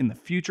assistance in the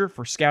future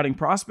for scouting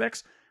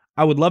prospects,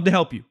 I would love to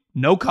help you.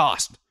 No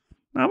cost.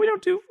 No, we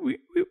don't do.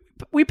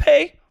 We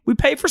pay. We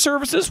pay for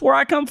services where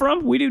I come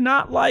from. We do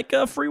not like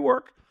free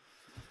work.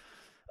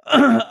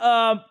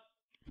 I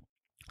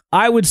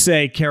would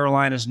say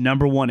Carolina's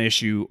number one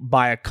issue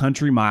by a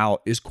country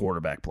mile is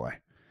quarterback play.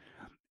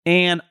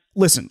 And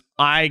listen,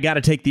 I got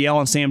to take the L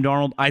on Sam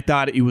Darnold. I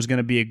thought it was going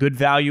to be a good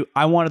value.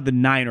 I wanted the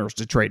Niners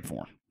to trade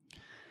for him.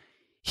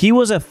 He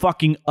was a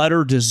fucking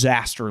utter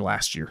disaster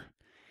last year.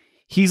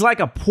 He's like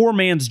a poor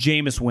man's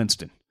Jameis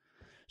Winston.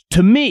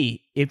 To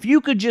me, if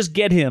you could just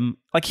get him,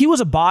 like he was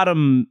a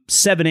bottom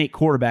 7-8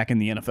 quarterback in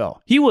the NFL.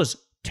 He was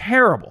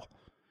terrible.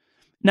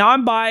 Now,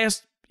 I'm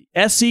biased.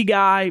 SC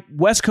guy,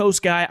 West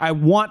Coast guy. I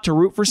want to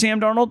root for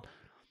Sam Darnold.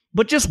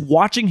 But just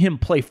watching him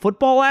play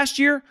football last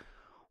year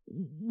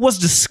was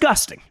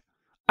disgusting.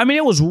 I mean,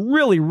 it was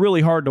really,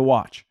 really hard to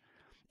watch.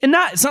 And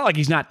it's not like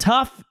he's not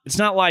tough. It's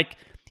not like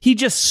he's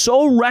just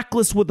so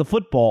reckless with the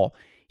football.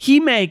 He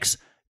makes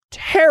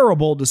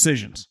terrible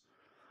decisions.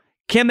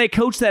 Can they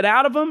coach that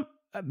out of him?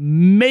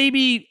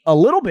 Maybe a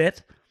little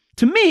bit.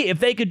 To me, if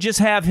they could just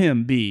have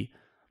him be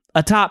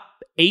a top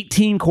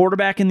 18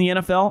 quarterback in the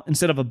NFL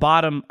instead of a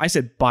bottom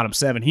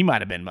 7. He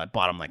might have been my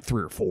bottom like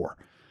 3 or 4.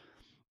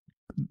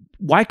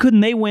 Why couldn't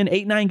they win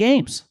 8-9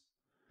 games?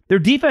 Their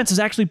defense is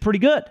actually pretty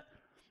good.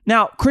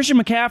 Now, Christian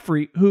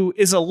McCaffrey, who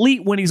is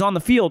elite when he's on the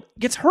field,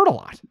 gets hurt a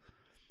lot.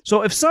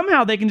 So if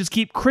somehow they can just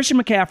keep Christian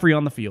McCaffrey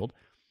on the field,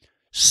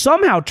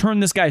 somehow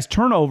turn this guy's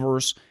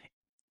turnovers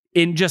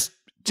and just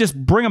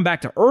bring him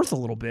back to earth a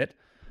little bit.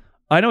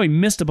 I know he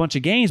missed a bunch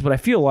of games, but I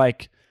feel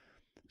like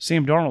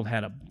Sam Darnold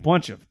had a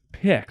bunch of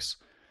picks.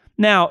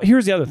 Now,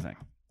 here's the other thing.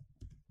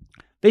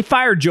 They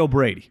fired Joe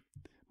Brady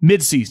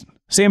midseason.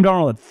 Sam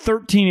Darnold had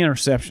 13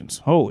 interceptions.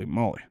 Holy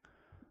moly.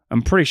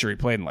 I'm pretty sure he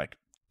played in like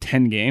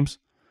 10 games.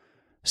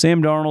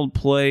 Sam Darnold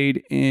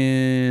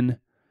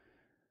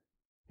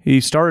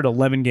he started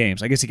 11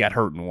 games. I guess he got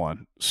hurt in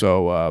one.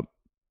 So,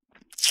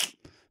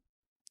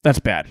 that's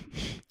bad.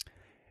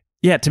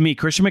 Yeah, to me,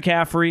 Christian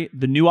McCaffrey,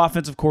 the new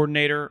offensive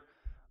coordinator,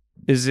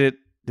 did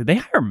they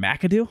hire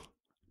McAdoo?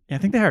 Yeah, I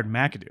think they hired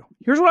McAdoo.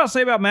 Here's what I'll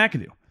say about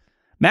McAdoo.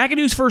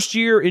 McAdoo's first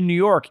year in New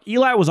York,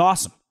 Eli was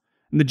awesome.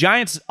 And the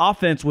Giants'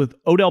 offense with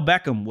Odell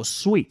Beckham was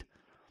sweet.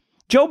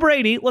 Joe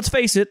Brady, let's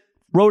face it,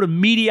 rode a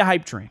media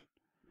hype train.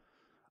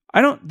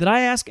 Did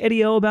I ask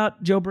Eddie O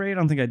about Joe Brady? I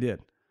don't think I did.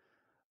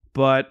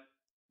 But,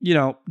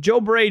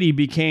 Joe Brady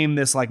became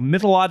this like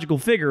mythological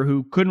figure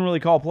who couldn't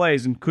really call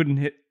plays and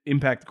couldn't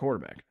impact the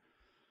quarterback.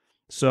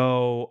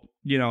 So,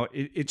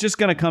 it's just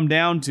going to come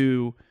down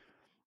to,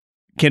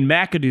 can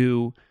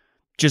McAdoo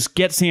just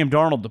get Sam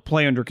Darnold to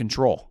play under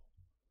control?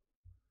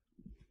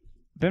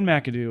 Ben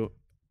McAdoo,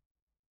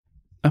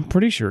 I'm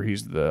pretty sure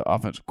he's the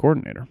offensive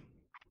coordinator.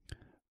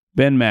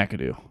 Ben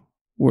McAdoo,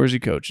 where's he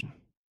coaching?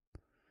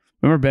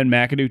 Remember Ben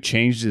McAdoo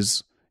changed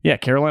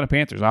Carolina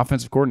Panthers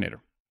offensive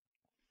coordinator.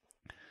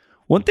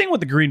 One thing with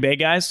the Green Bay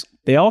guys,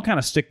 they all kind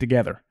of stick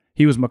together.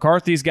 He was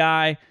McCarthy's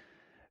guy.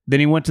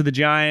 Then he went to the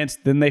Giants.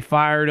 Then they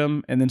fired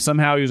him. And then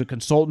somehow he was a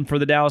consultant for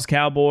the Dallas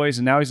Cowboys.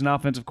 And now he's an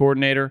offensive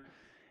coordinator.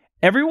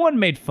 Everyone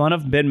made fun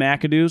of Ben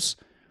McAdoo's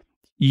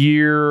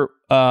year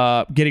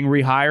getting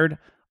rehired.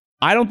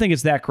 I don't think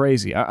it's that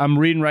crazy. I'm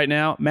reading right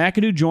now.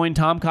 McAdoo joined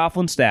Tom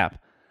Coughlin's staff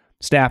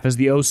as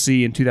the OC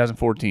in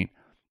 2014.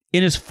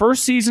 In his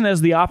first season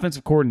as the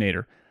offensive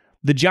coordinator,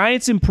 The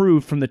Giants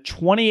improved from the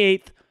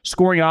 28th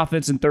scoring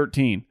offense in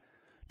 13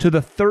 to the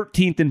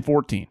 13th in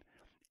 14.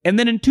 And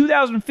then in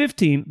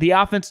 2015, the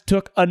offense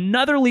took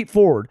another leap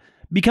forward,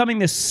 becoming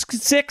the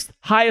 6th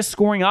highest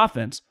scoring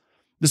offense,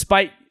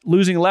 despite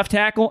losing a left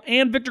tackle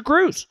and Victor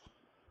Cruz.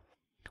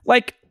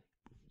 Like,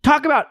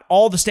 talk about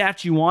all the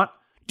stats you want.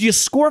 Do you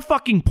score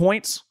fucking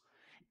points?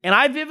 And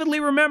I vividly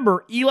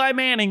remember Eli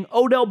Manning,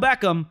 Odell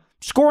Beckham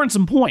scoring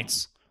some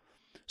points.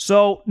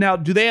 So now,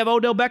 do they have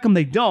Odell Beckham?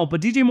 They don't,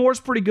 but DJ Moore's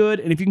pretty good.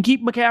 And if you can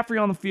keep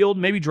McCaffrey on the field,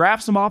 maybe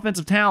draft some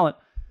offensive talent.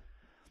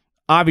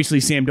 Obviously,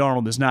 Sam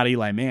Darnold is not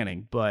Eli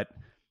Manning, but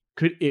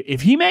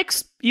if he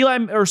makes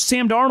Eli or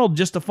Sam Darnold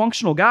just a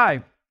functional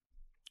guy,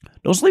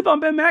 don't sleep on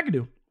Ben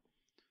McAdoo.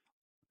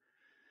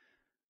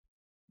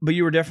 But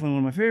you were definitely one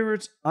of my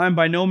favorites. I'm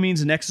by no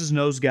means an X's and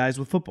O's guys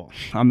with football.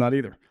 I'm not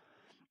either.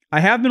 I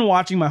have been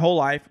watching my whole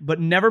life,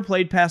 but never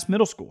played past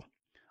middle school.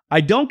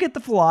 I don't get the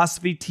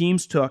philosophy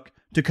teams took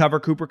to cover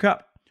Cooper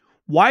Kupp.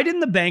 Why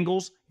didn't the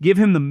Bengals give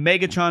him the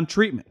Megatron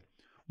treatment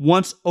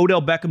once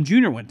Odell Beckham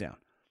Jr. went down?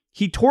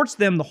 He torched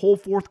them the whole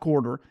fourth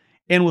quarter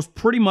and was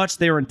pretty much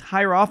their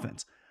entire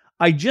offense.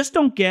 I just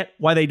don't get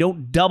why they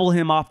don't double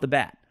him off the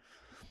bat.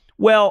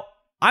 Well,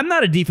 I'm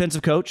not a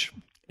defensive coach,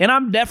 and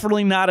I'm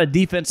definitely not a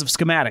defensive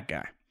schematic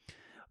guy.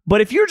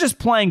 But if you're just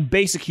playing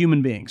basic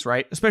human beings,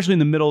 right, especially in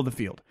the middle of the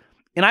field,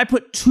 and I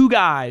put two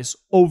guys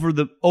over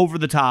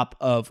the top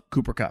of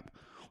Cooper Kupp.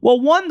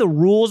 Well, one, the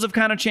rules have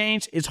kind of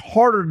changed. It's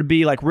harder to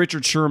be like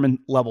Richard Sherman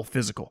level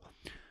physical.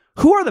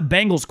 Who are the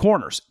Bengals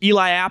corners?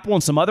 Eli Apple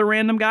and some other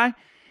random guy?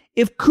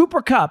 If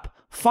Cooper Kupp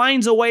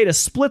finds a way to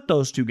split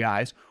those two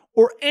guys,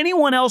 or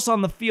anyone else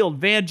on the field,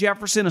 Van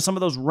Jefferson and some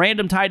of those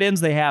random tight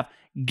ends they have,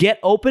 get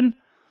open,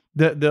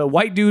 the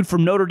white dude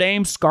from Notre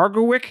Dame,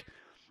 Skargowick,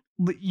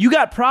 you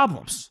got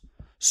problems.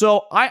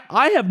 So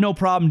I have no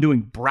problem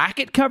doing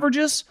bracket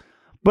coverages,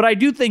 but I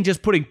do think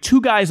just putting two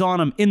guys on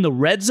them in the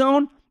red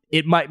zone,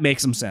 it might make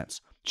some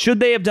sense. Should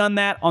they have done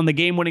that on the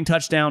game-winning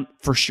touchdown?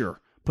 For sure.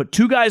 Put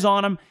two guys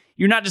on them.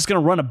 You're not just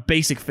going to run a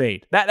basic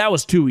fade. That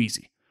was too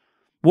easy.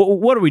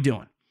 What are we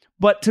doing?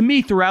 But to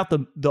me, throughout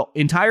the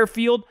entire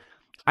field,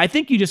 I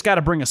think you just got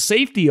to bring a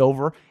safety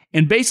over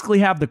and basically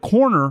have the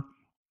corner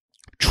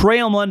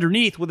trail him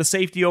underneath with a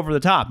safety over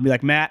the top. And be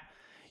like, Matt,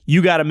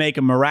 you got to make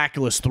a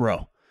miraculous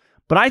throw.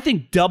 But I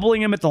think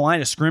doubling him at the line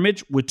of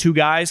scrimmage with two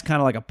guys,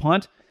 kind of like a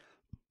punt,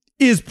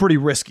 is pretty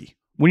risky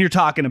when you're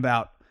talking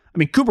about, I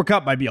mean, Cooper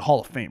Kupp might be a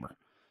Hall of Famer.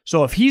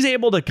 So if he's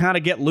able to kind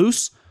of get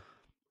loose,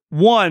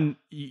 one,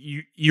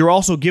 you're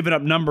also giving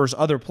up numbers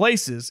other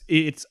places.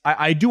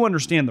 I do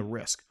understand the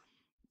risk.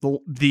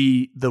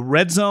 The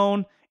red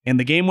zone and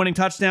the game-winning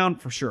touchdown,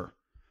 for sure.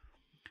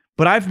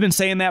 But I've been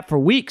saying that for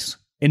weeks,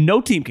 and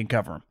no team can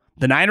cover him.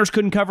 The Niners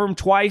couldn't cover him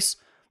twice.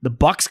 The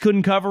Bucks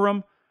couldn't cover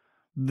him.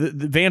 The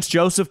Vance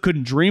Joseph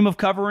couldn't dream of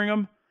covering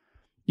him.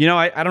 You know,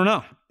 I don't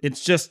know.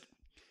 It's just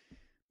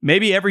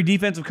maybe every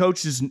defensive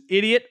coach is an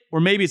idiot,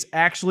 or maybe it's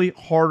actually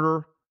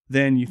harder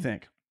than you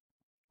think.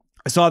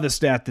 I saw this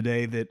stat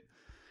today that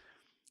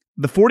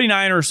the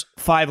 49ers'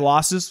 5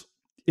 losses.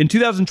 In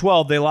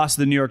 2012, they lost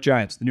to the New York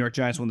Giants. The New York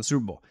Giants won the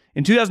Super Bowl.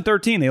 In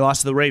 2013, they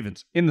lost to the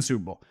Ravens in the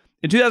Super Bowl.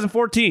 In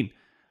 2014,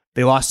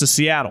 they lost to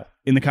Seattle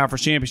in the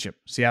Conference Championship.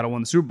 Seattle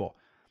won the Super Bowl.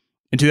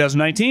 In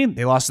 2019,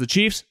 they lost to the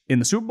Chiefs in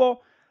the Super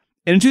Bowl.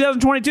 And in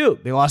 2022,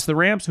 they lost to the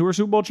Rams, who were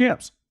Super Bowl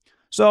champs.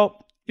 So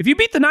if you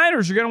beat the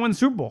Niners, you're going to win the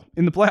Super Bowl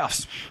in the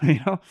playoffs. You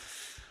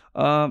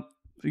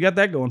got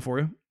that going for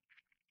you.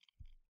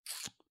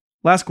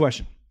 Last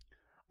question.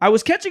 I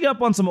was catching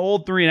up on some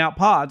old 3 and Out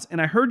pods,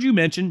 and I heard you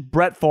mention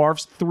Brett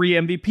Favre's 3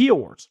 MVP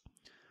awards.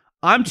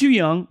 I'm too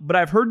young, but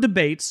I've heard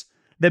debates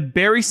that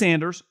Barry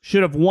Sanders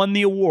should have won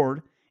the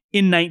award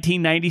in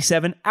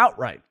 1997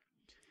 outright.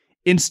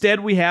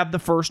 Instead, we have the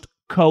first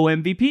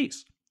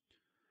co-MVPs.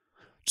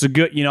 It's a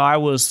good, I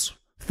was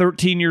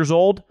 13 years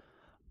old.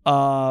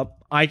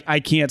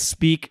 I can't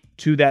speak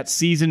to that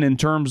season in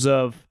terms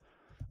of,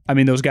 I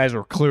mean, those guys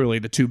are clearly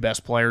the 2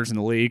 best players in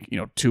the league,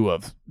 2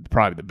 of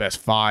probably the best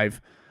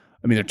 5.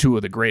 I mean, they're 2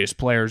 of the greatest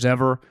players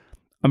ever.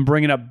 I'm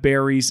bringing up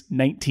Barry's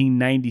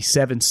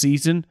 1997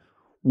 season.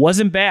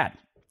 Wasn't bad.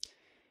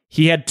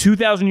 He had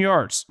 2,000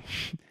 yards.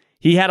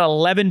 He had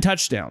 11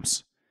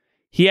 touchdowns.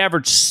 He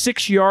averaged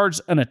 6 yards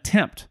an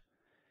attempt.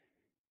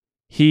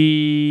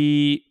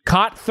 He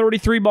caught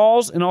 33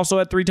 balls and also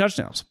had 3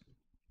 touchdowns.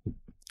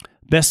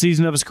 Best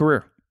season of his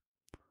career.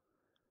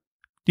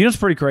 You know what's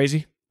pretty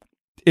crazy?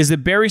 Is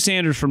that Barry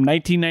Sanders from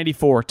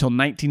 1994 till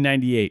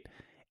 1998,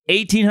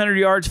 1,800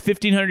 yards,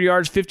 1,500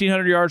 yards,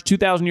 1,500 yards,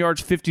 2,000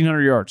 yards,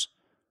 1,500 yards.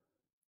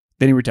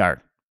 Then he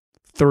retired.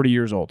 30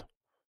 years old.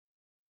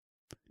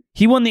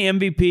 He won the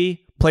MVP,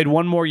 played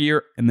 1 more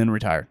year, and then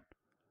retired.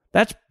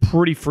 That's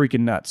pretty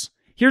freaking nuts.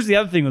 Here's the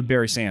other thing with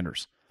Barry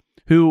Sanders,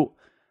 who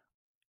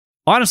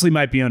honestly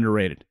might be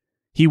underrated.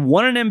 He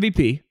won an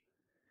MVP,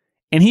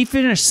 and he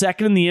finished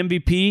second in the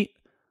MVP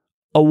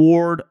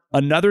award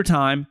another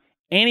time,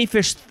 and he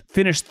finished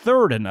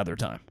third another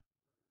time.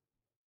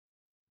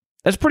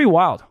 That's pretty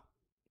wild.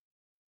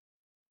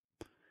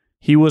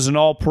 He was an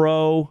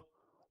All-Pro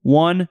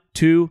 1,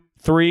 2,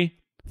 3,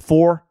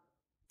 4,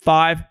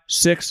 5,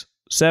 6,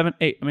 7,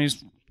 8. I mean,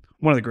 he's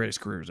one of the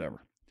greatest careers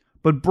ever.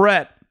 But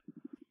Brett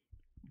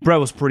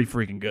was pretty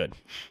freaking good.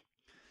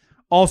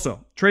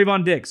 Also,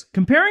 Trayvon Diggs.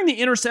 Comparing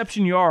the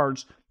interception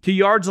yards to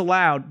yards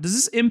allowed, does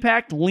this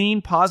impact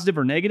lean positive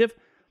or negative?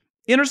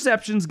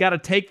 Interceptions got to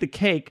take the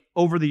cake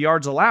over the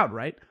yards allowed,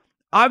 right?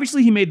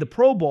 Obviously, he made the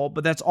Pro Bowl,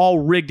 but that's all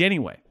rigged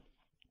anyway.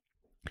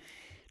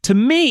 To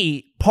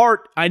me,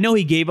 I know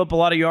he gave up a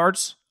lot of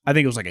yards. I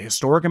think it was like a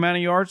historic amount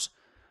of yards.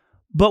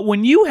 But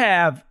when you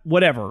have,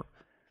 what do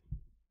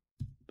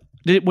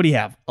you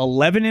have?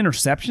 11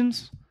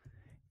 interceptions?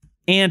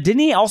 And didn't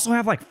he also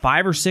have like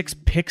 5 or 6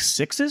 pick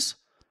sixes?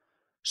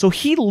 So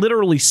he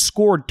literally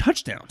scored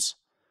touchdowns.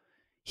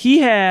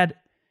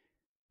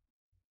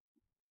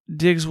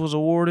 Diggs was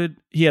awarded,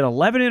 he had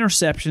 11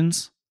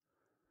 interceptions.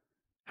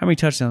 How many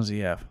touchdowns did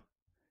he have?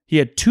 He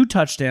had 2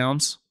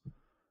 touchdowns.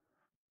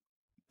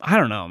 I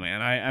don't know,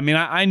 man.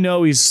 I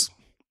know he's,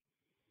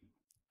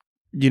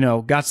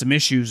 got some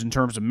issues in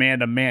terms of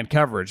man-to-man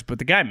coverage, but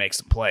the guy makes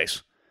some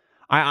plays.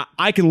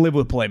 I can live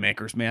with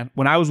playmakers, man.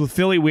 When I was with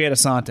Philly, we had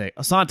Asante.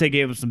 Asante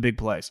gave us some big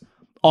plays.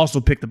 Also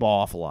picked the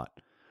ball off a lot.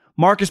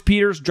 Marcus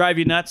Peters, drive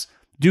you nuts.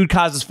 Dude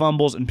causes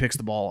fumbles and picks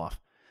the ball off.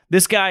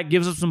 This guy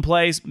gives up some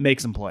plays,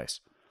 makes some plays.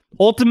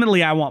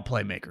 Ultimately, I want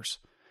playmakers.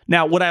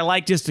 Now, would I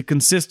like just a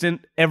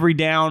consistent, every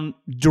down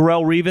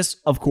Darrelle Revis?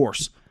 Of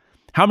course.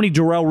 How many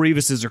Darrelle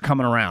Revises are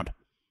coming around?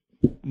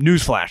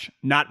 Newsflash,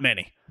 not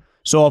many.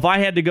 So if I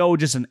had to go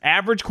with just an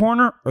average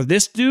corner or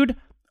this dude,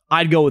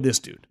 I'd go with this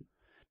dude.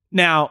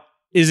 Now,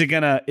 is he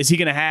gonna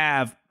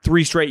have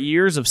 3 straight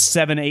years of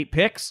 7, 8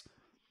 picks?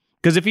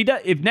 Because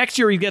if next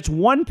year he gets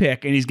 1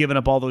 pick and he's giving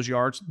up all those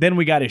yards, then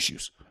we got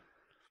issues.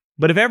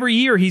 But if every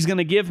year he's going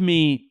to give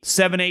me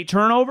 7, 8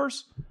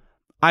 turnovers,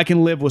 I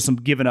can live with some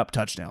giving up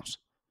touchdowns.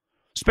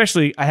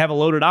 Especially, I have a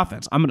loaded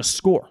offense. I'm going to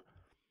score.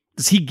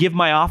 Does he give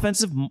my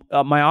offense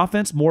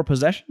more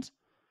possessions?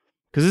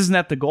 Because isn't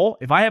that the goal?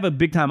 If I have a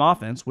big time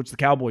offense, which the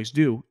Cowboys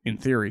do in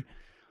theory,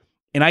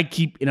 and I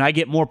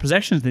get more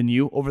possessions than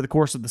you over the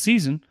course of the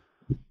season,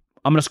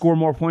 I'm going to score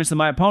more points than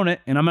my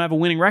opponent, and I'm going to have a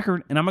winning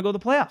record, and I'm going to go to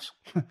the playoffs.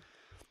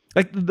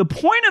 Like, the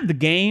point of the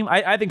game,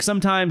 I think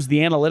sometimes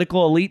the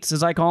analytical elites,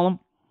 as I call them,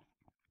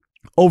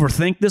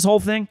 overthink this whole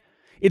thing.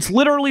 It's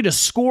literally to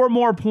score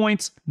more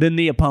points than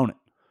the opponent.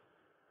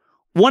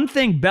 One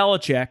thing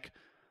Belichick,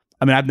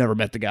 I've never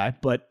met the guy,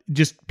 but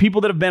just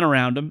people that have been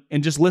around him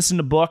and just listen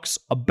to books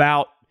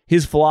about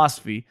his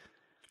philosophy,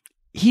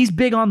 he's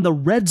big on the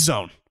red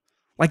zone.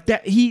 Like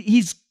that,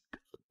 he's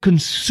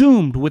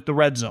consumed with the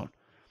red zone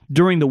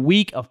during the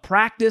week of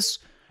practice,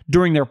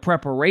 during their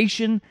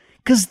preparation,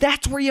 because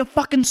that's where you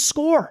fucking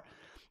score.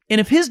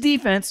 And if his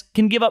defense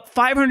can give up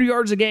 500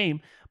 yards a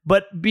game,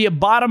 but be a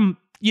bottom,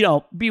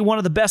 be one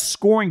of the best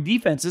scoring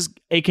defenses,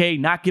 aka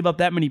not give up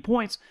that many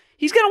points,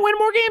 he's going to win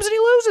more games than he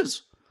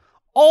loses.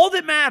 All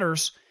that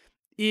matters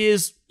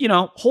is,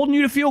 holding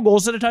you to field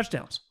goals instead of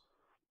touchdowns.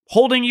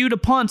 Holding you to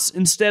punts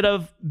instead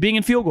of being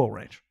in field goal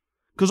range.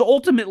 Because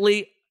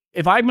ultimately,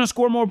 if I'm going to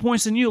score more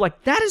points than you,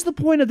 that is the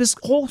point of this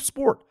whole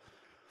sport.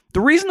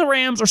 The reason the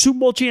Rams are Super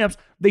Bowl champs,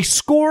 they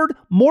scored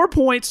more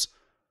points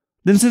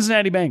than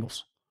Cincinnati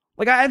Bengals.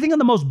 I think on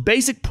the most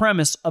basic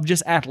premise of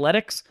just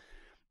athletics,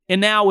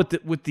 and now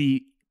with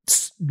the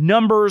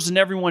numbers and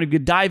everyone who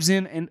dives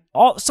in, and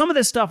some of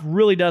this stuff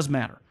really does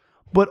matter.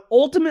 But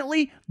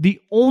ultimately, the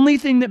only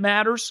thing that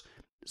matters,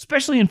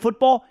 especially in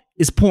football,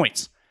 is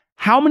points.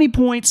 How many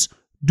points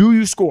do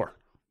you score?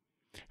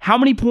 How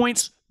many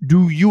points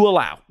do you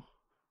allow?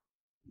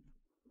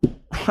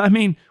 I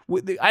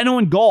know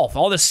in golf,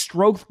 all this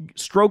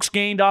strokes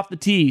gained off the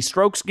tee,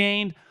 strokes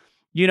gained,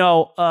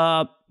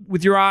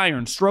 with your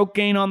iron, stroke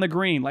gain on the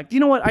green. Do you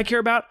know what I care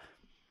about?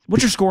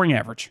 What's your scoring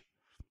average?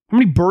 How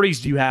many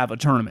birdies do you have a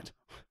tournament?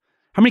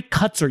 How many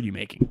cuts are you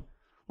making?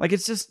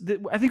 It's just,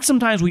 I think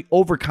sometimes we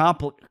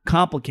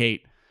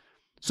overcomplicate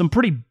some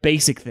pretty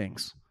basic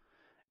things.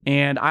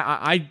 And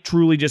I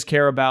truly just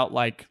care about,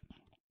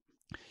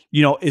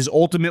 is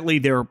ultimately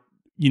their,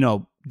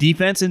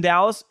 defense in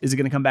Dallas, is it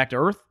going to come back to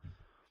earth?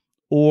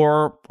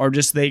 Or are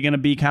just they going to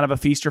be kind of a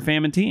feast or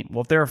famine team?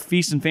 Well, if they're a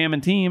feast and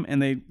famine team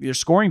and their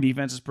scoring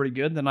defense is pretty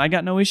good, then I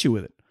got no issue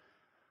with it.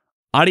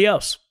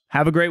 Adios.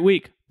 Have a great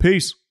week.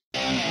 Peace.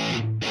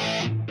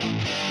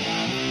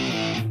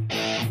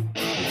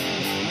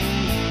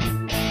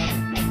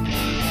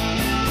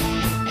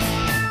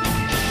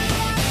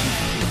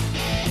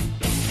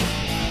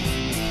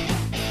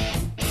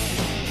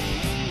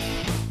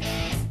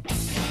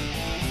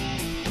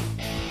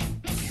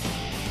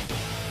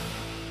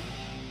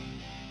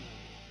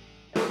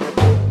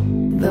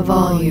 The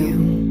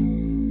volume.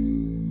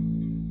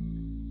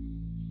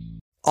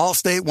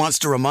 Allstate wants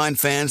to remind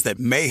fans that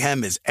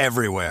mayhem is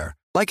everywhere,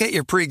 like at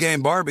your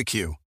pregame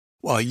barbecue.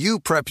 While you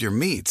prep your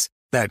meats,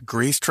 that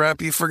grease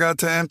trap you forgot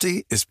to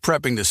empty is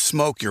prepping to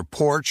smoke your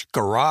porch,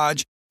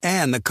 garage,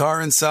 and the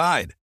car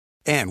inside.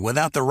 And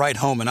without the right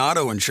home and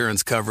auto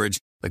insurance coverage,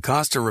 the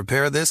cost to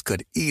repair this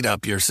could eat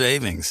up your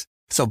savings.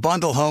 So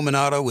bundle home and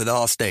auto with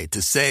Allstate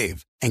to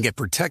save and get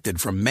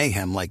protected from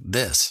mayhem like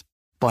this.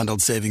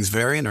 Bundled savings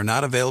vary and are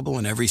not available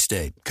in every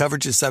state.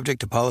 Coverage is subject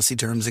to policy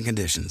terms and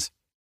conditions.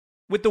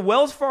 With the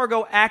Wells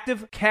Fargo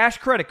Active Cash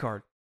Credit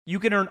Card, you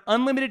can earn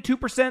unlimited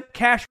 2%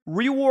 cash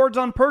rewards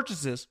on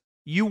purchases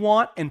you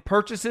want and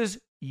purchases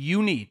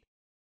you need.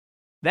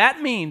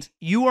 That means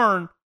you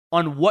earn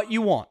on what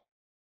you want,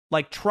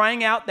 like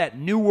trying out that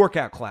new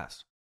workout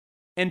class,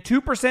 and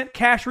 2%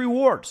 cash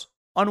rewards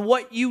on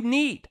what you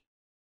need,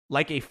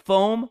 like a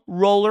foam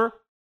roller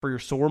for your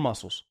sore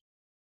muscles.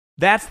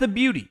 That's the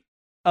beauty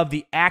of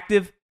the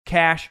Active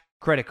Cash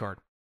Credit Card.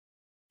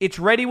 It's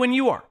ready when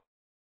you are,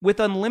 with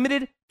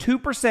unlimited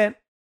 2%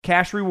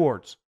 cash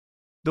rewards.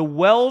 The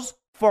Wells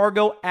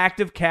Fargo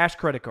Active Cash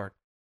Credit Card.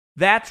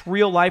 That's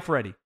real life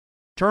ready.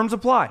 Terms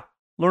apply.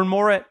 Learn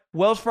more at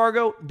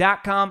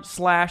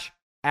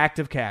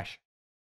wellsfargo.com/activecash.